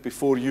offering,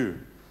 before you,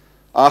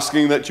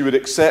 asking that you would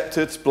accept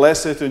it,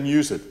 bless it, and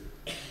use it,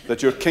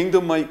 that your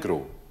kingdom might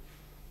grow.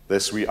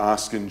 This we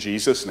ask in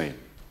Jesus' name.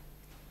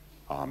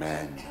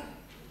 Amen.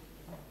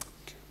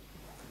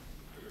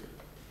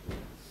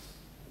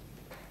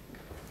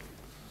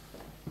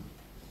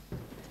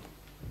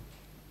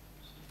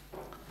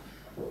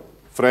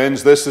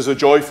 Friends, this is a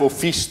joyful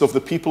feast of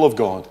the people of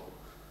God.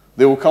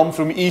 They will come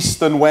from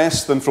east and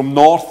west and from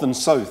north and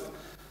south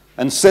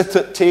and sit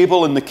at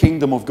table in the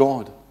kingdom of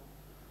God.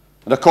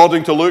 And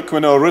according to Luke,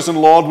 when our risen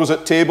Lord was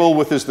at table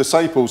with his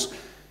disciples,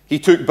 he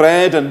took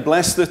bread and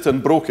blessed it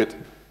and broke it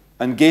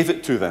and gave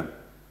it to them.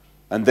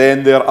 And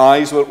then their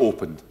eyes were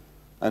opened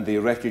and they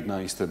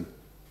recognized him.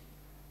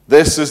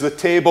 This is the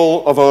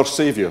table of our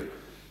Savior,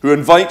 who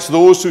invites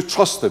those who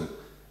trust him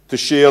to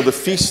share the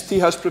feast he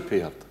has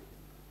prepared.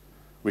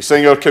 We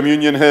sing our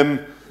communion hymn,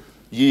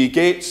 "Ye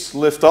gates,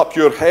 lift up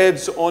your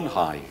heads on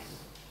high."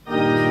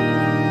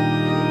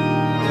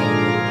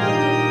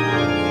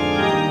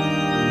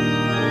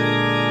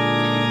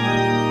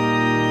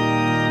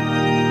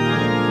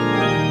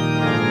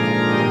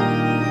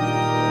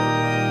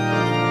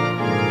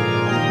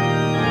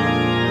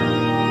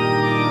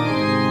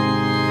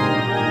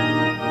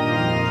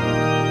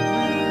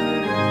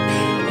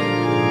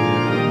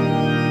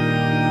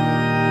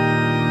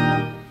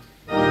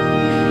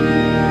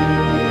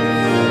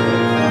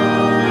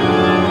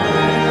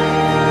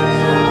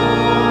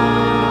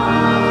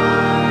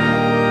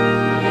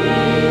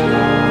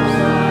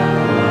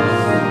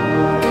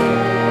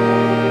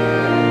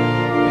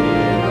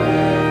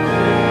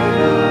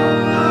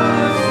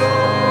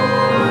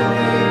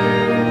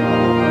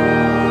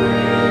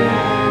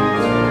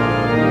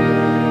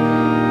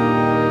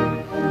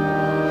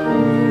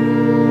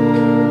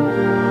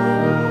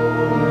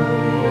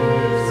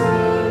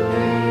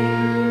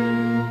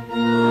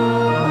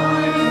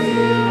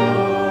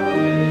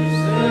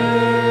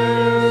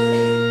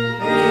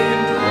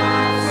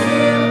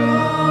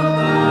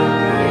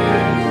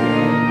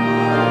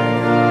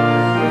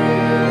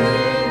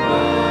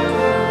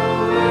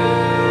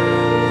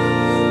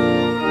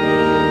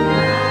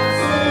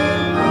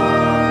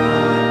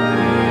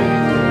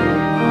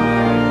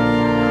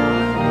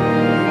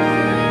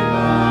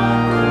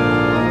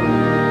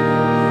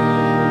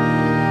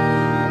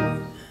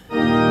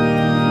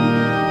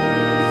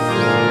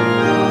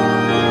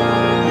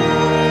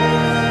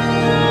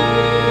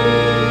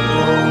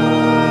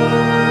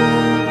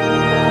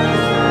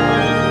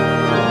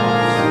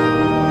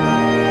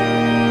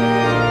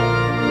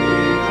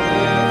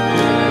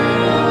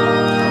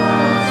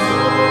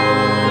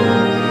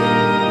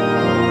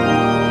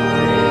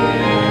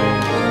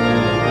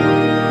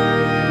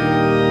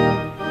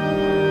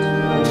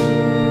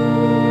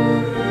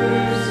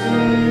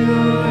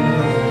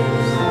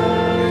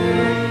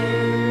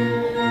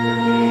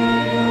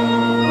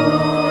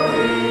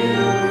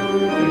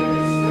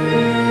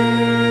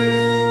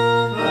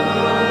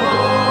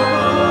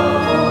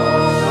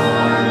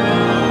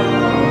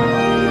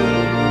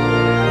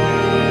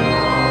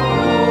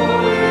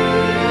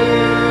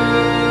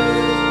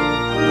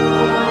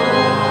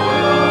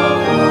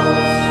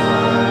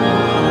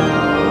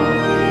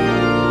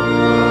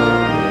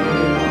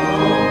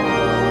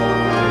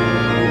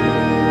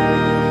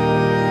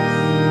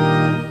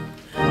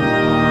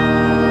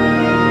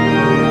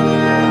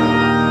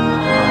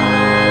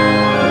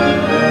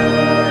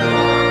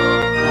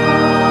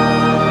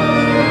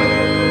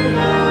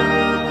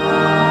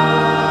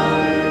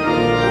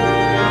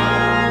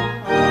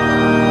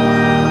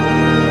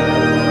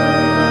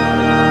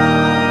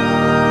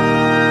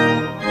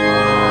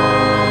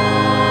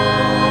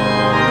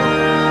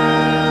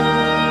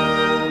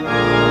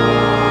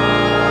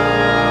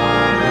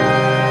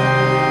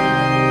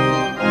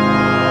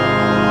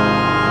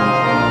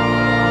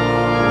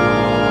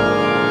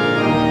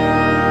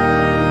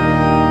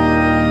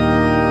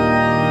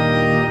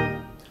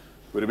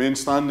 remain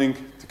standing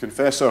to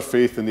confess our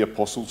faith in the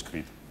Apostles'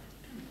 Creed.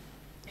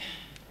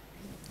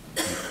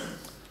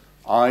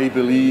 I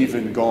believe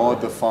in God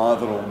the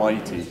Father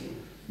Almighty,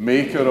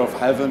 maker of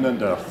heaven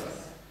and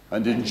earth,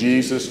 and in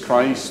Jesus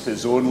Christ,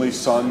 his only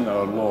Son,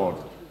 our Lord,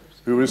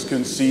 who was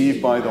conceived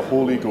by the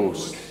Holy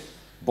Ghost,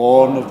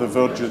 born of the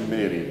Virgin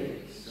Mary,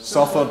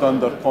 suffered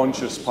under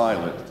Pontius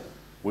Pilate,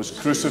 was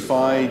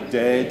crucified,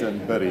 dead,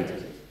 and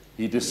buried.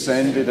 He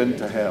descended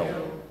into hell.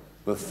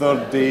 The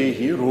third day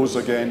he rose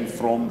again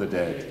from the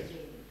dead.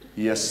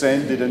 He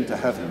ascended into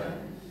heaven,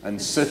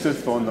 and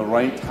sitteth on the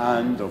right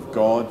hand of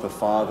God the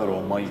Father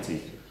Almighty.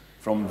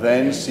 From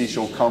thence he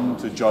shall come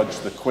to judge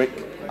the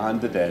quick and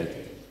the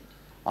dead.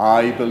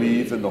 I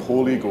believe in the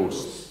Holy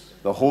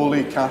Ghost, the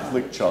holy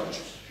Catholic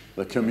Church,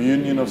 the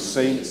communion of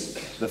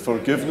saints, the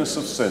forgiveness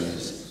of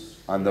sins,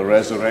 and the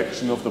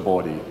resurrection of the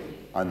body,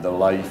 and the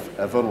life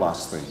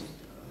everlasting.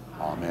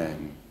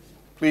 Amen.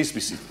 Please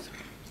be seated.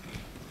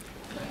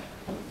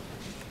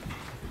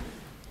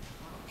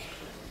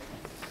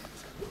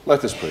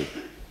 Let us pray.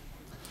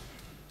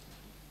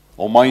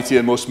 Almighty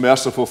and most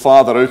merciful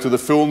Father, out of the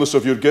fullness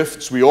of your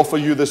gifts, we offer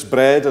you this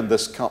bread and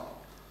this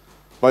cup.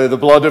 By the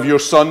blood of your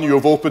Son, you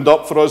have opened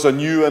up for us a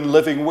new and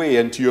living way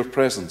into your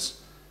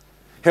presence.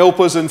 Help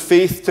us in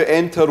faith to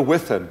enter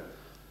with him,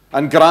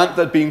 and grant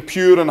that, being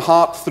pure in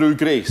heart through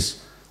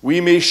grace,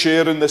 we may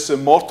share in this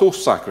immortal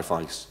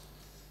sacrifice.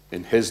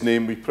 In his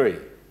name we pray.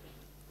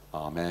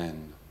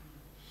 Amen.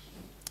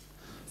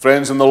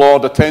 Friends in the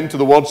Lord, attend to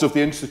the words of the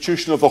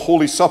institution of the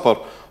Holy Supper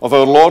of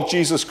our Lord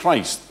Jesus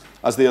Christ,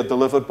 as they are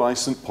delivered by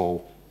St.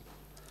 Paul.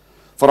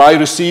 For I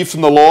received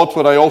from the Lord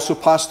what I also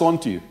passed on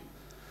to you.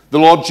 The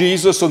Lord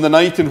Jesus, on the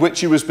night in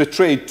which he was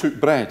betrayed, took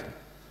bread.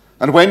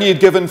 And when he had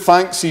given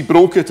thanks, he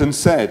broke it and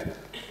said,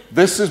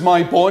 "This is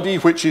my body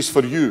which is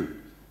for you.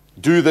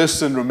 Do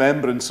this in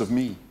remembrance of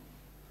me."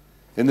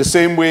 In the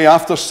same way,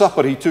 after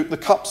supper, he took the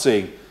cup,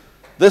 saying,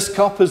 "This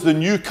cup is the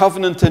new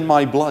covenant in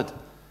my blood.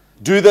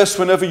 Do this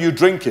whenever you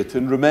drink it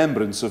in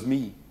remembrance of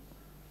me.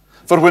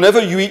 For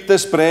whenever you eat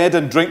this bread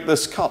and drink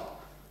this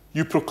cup,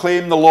 you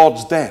proclaim the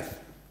Lord's death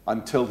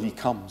until he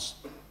comes."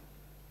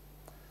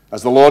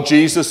 As the Lord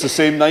Jesus, the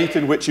same night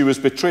in which he was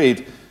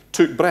betrayed,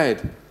 took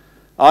bread,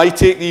 I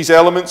take these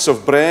elements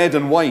of bread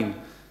and wine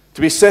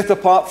to be set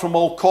apart from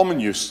all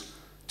common use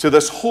to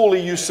this holy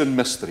use and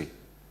mystery.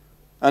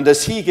 And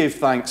as he gave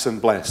thanks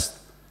and blessed,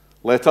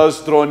 let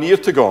us draw near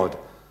to God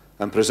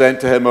and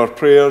present to him our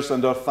prayers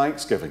and our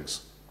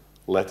thanksgivings.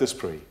 Let us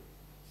pray.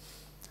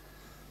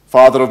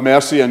 Father of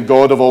mercy and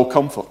God of all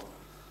comfort,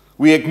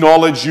 we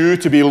acknowledge you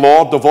to be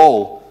Lord of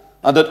all,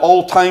 and at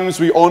all times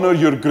we honor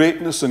your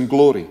greatness and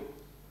glory.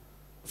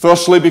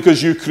 Firstly,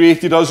 because you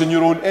created us in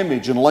your own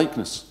image and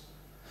likeness,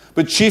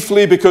 but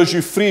chiefly because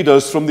you freed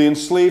us from the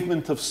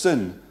enslavement of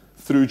sin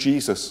through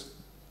Jesus.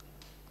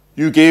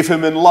 You gave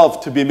him in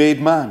love to be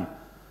made man,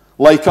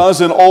 like us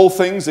in all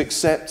things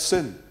except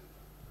sin,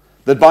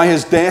 that by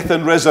his death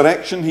and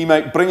resurrection he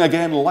might bring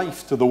again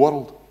life to the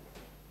world.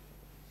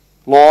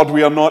 Lord,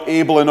 we are not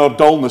able in our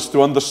dullness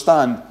to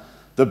understand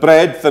the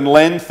breadth and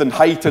length and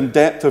height and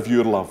depth of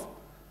your love.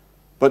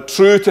 But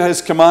true to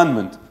his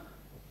commandment,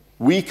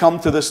 we come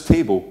to this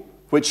table,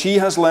 which he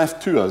has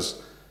left to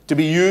us, to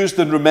be used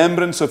in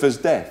remembrance of his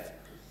death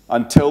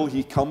until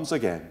he comes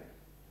again.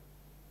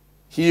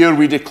 Here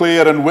we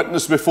declare and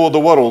witness before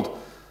the world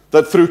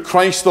that through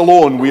Christ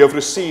alone we have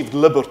received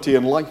liberty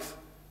and life.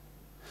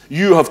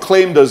 You have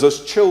claimed us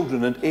as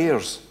children and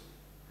heirs.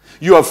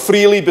 You have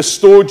freely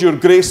bestowed your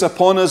grace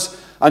upon us,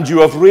 and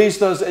you have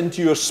raised us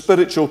into your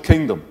spiritual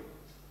kingdom,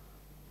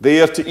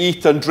 there to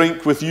eat and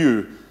drink with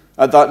you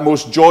at that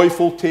most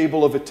joyful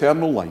table of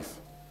eternal life.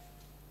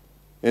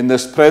 In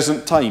this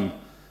present time,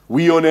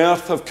 we on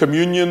earth have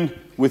communion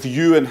with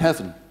you in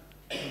heaven,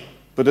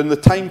 but in the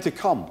time to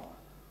come,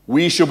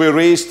 we shall be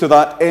raised to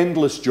that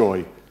endless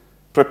joy,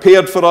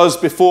 prepared for us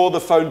before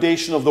the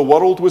foundation of the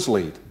world was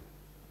laid.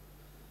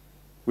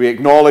 We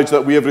acknowledge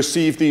that we have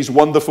received these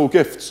wonderful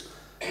gifts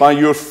by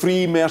your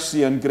free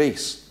mercy and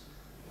grace,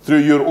 through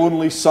your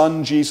only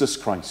Son, Jesus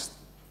Christ.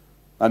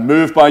 And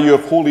moved by your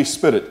Holy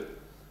Spirit,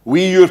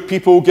 we, your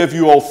people, give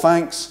you all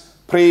thanks,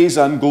 praise,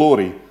 and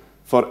glory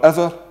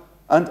forever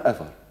and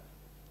ever.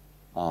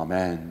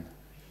 Amen.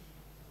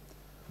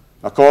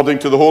 According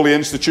to the holy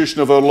institution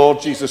of our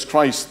Lord Jesus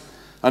Christ,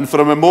 and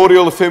for a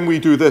memorial of him we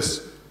do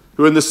this,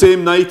 who in the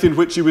same night in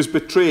which he was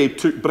betrayed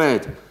took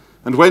bread,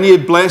 and when he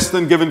had blessed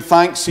and given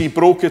thanks, he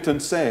broke it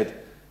and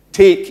said,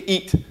 "Take,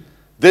 eat.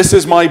 This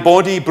is my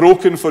body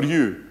broken for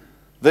you.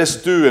 This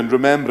do in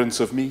remembrance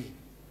of me."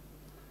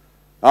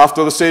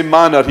 After the same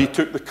manner he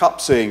took the cup,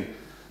 saying,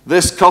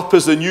 "This cup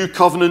is the new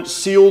covenant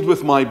sealed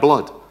with my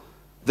blood.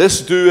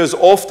 This do as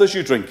oft as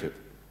you drink it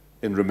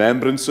in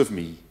remembrance of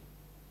me."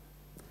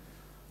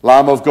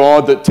 Lamb of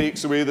God that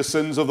takes away the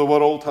sins of the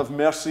world, have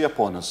mercy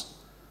upon us.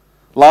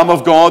 Lamb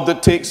of God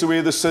that takes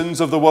away the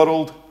sins of the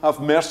world, have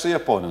mercy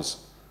upon us.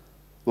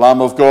 Lamb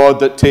of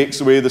God that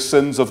takes away the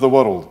sins of the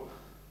world,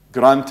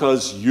 grant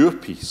us your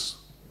peace.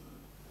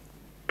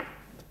 The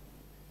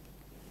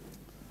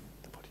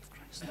body of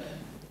Christ.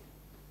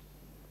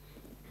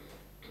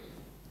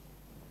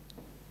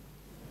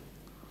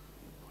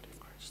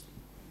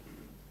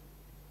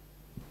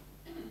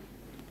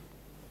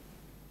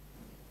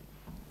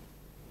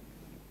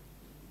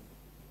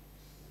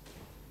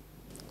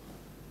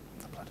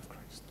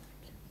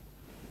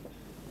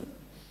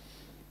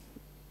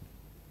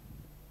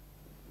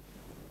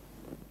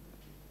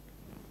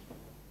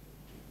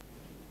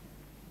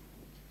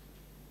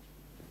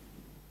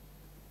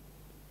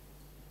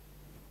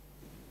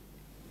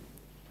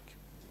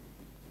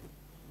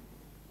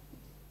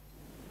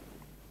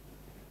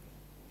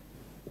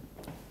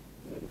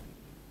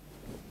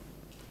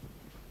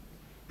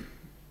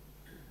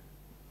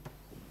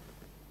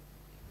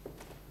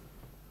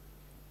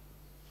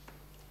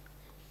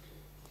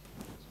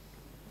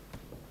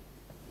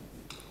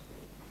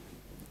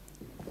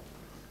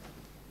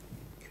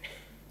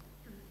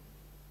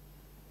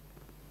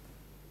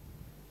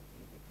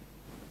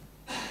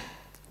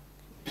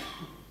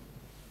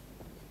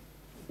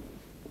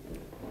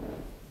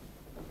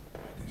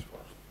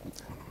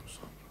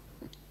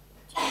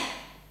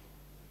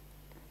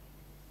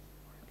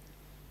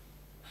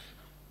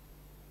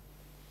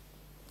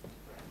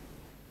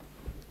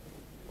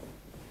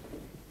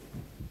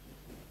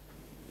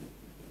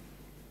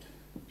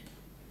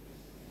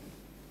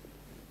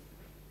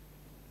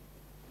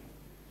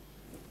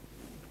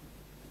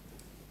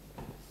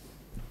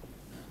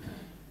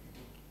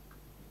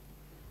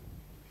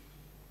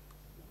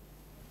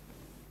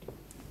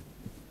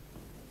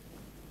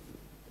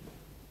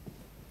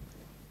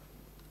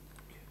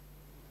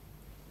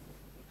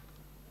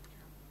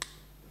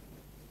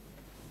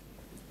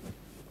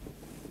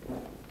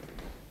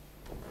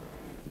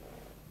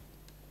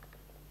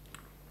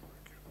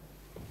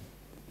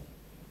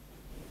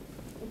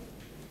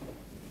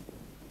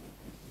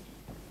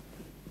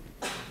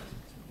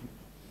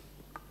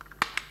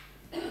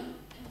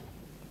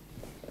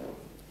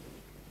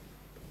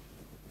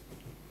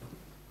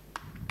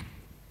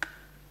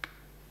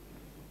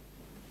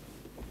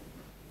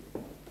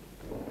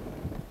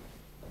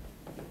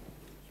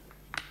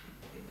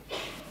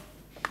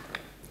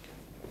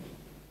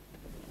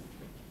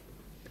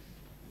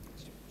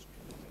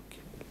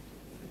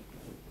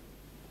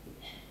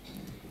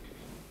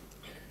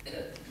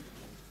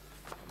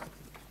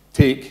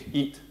 Take,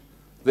 eat.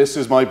 This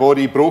is my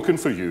body broken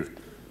for you.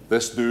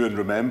 This do in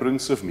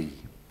remembrance of me.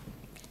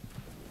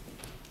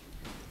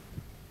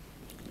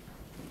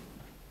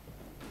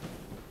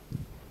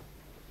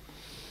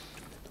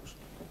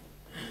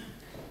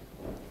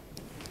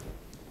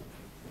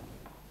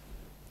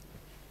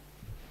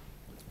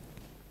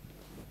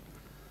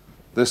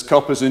 This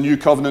cup is a new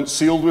covenant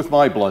sealed with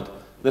my blood.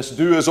 This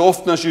do as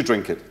often as you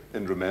drink it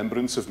in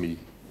remembrance of me.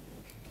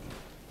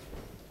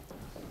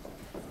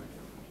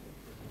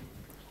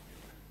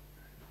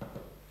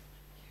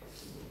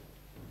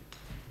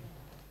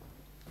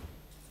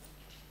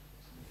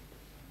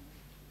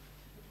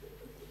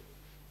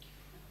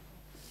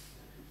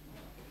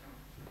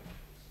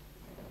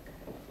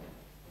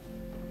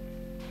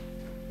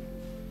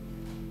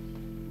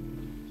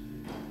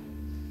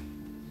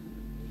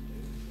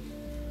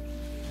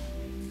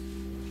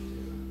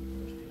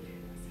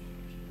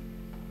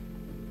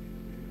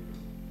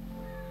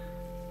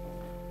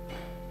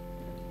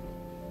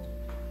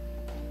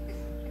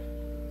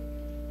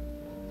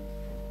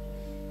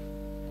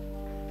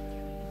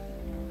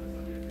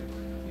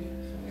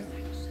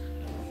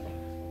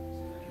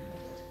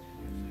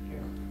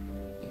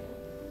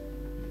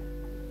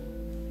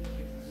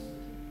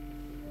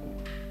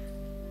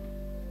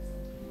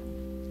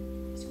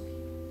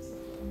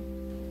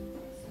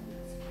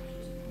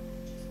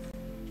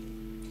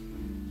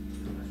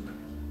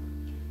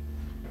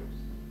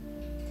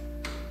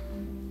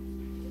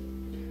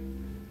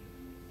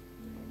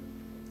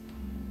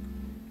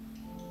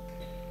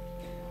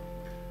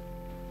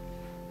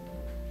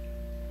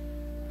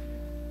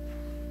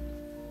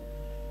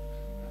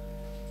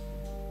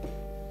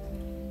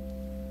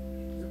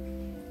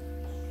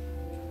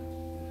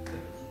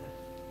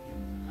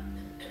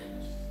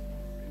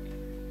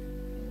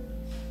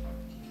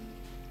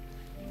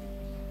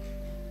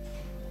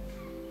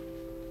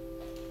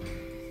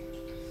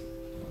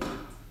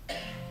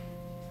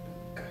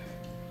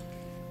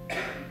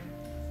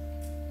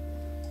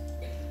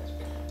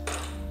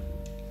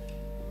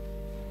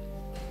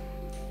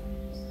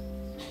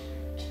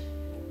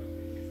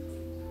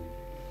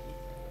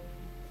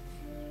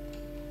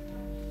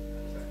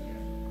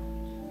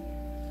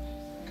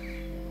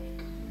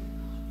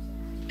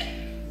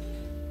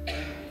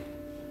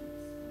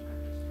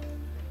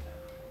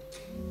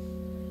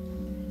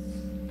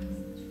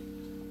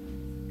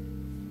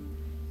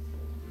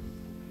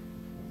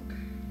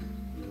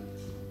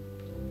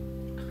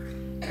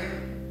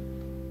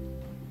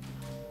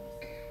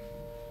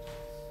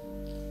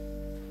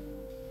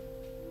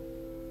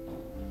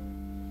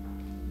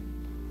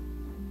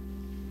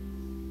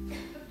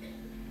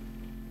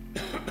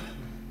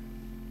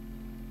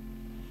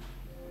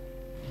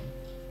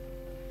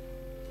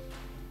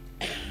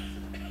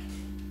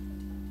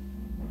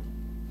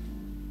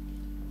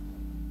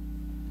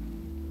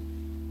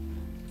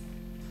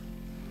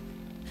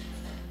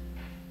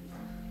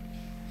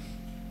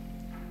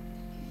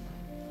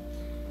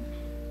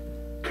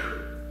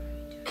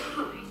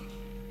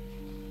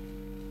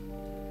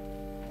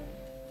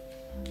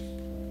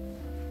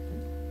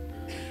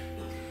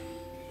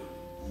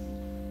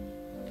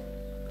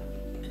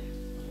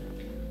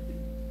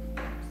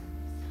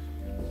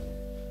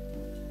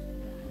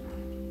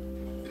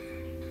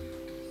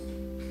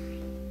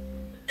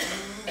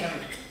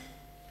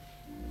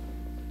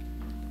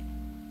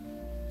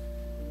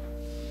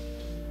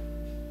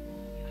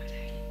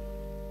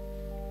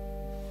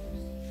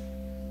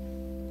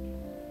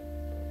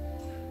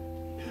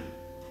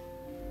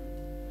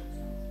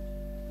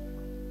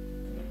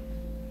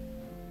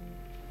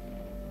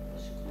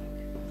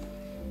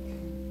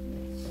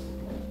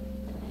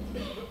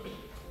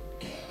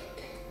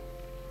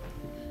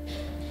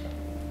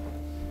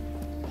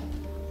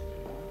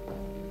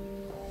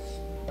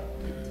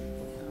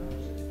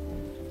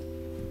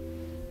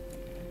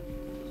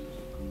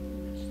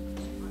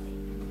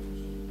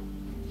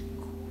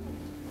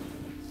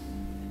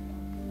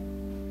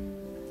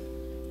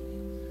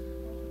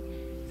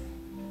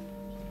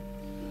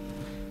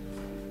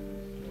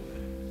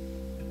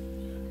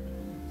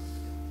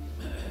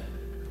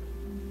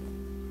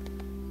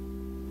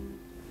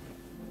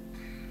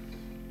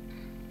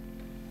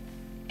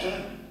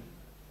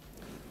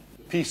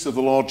 Peace of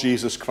the Lord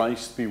Jesus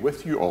Christ be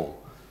with you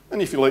all.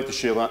 And if you'd like to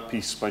share that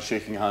peace by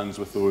shaking hands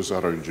with those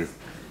around you.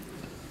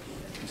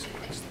 Peace of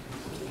Christ.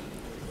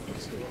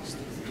 Peace of Christ.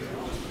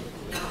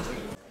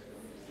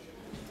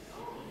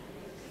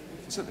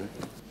 Sit down.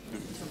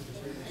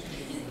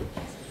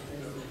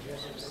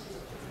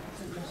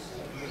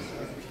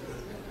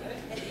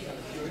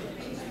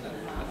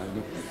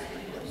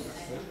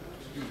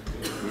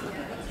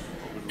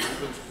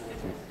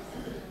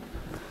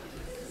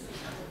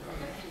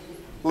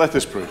 Let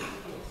us pray.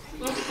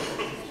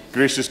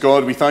 Gracious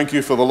God, we thank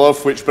you for the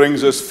love which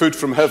brings us food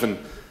from heaven,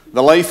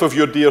 the life of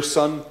your dear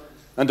Son,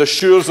 and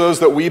assures us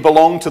that we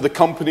belong to the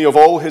company of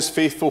all his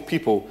faithful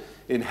people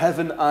in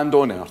heaven and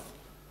on earth.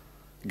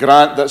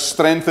 Grant that,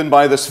 strengthened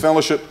by this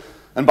fellowship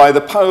and by the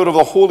power of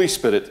the Holy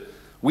Spirit,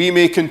 we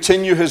may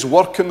continue his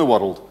work in the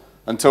world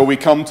until we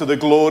come to the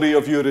glory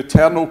of your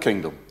eternal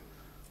kingdom.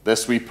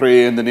 This we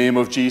pray in the name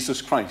of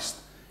Jesus Christ,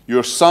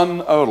 your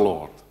Son, our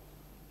Lord.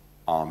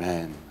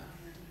 Amen.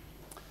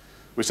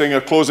 We sing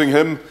our closing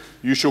hymn,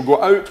 You Shall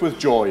Go Out with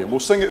Joy, and we'll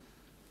sing it.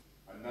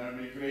 And now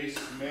may grace,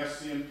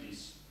 mercy, and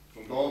peace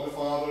from God the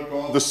Father,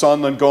 God the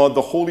Son, and God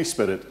the Holy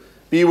Spirit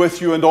be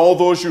with you and all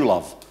those you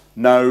love,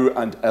 now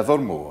and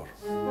evermore.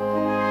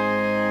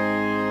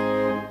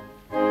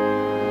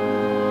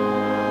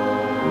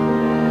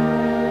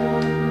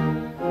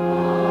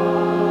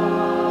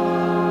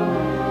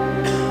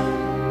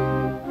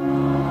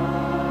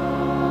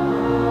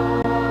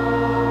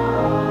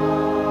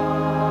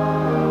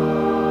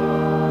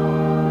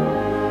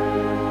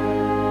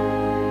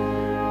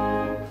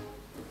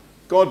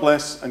 God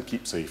bless and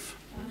keep safe.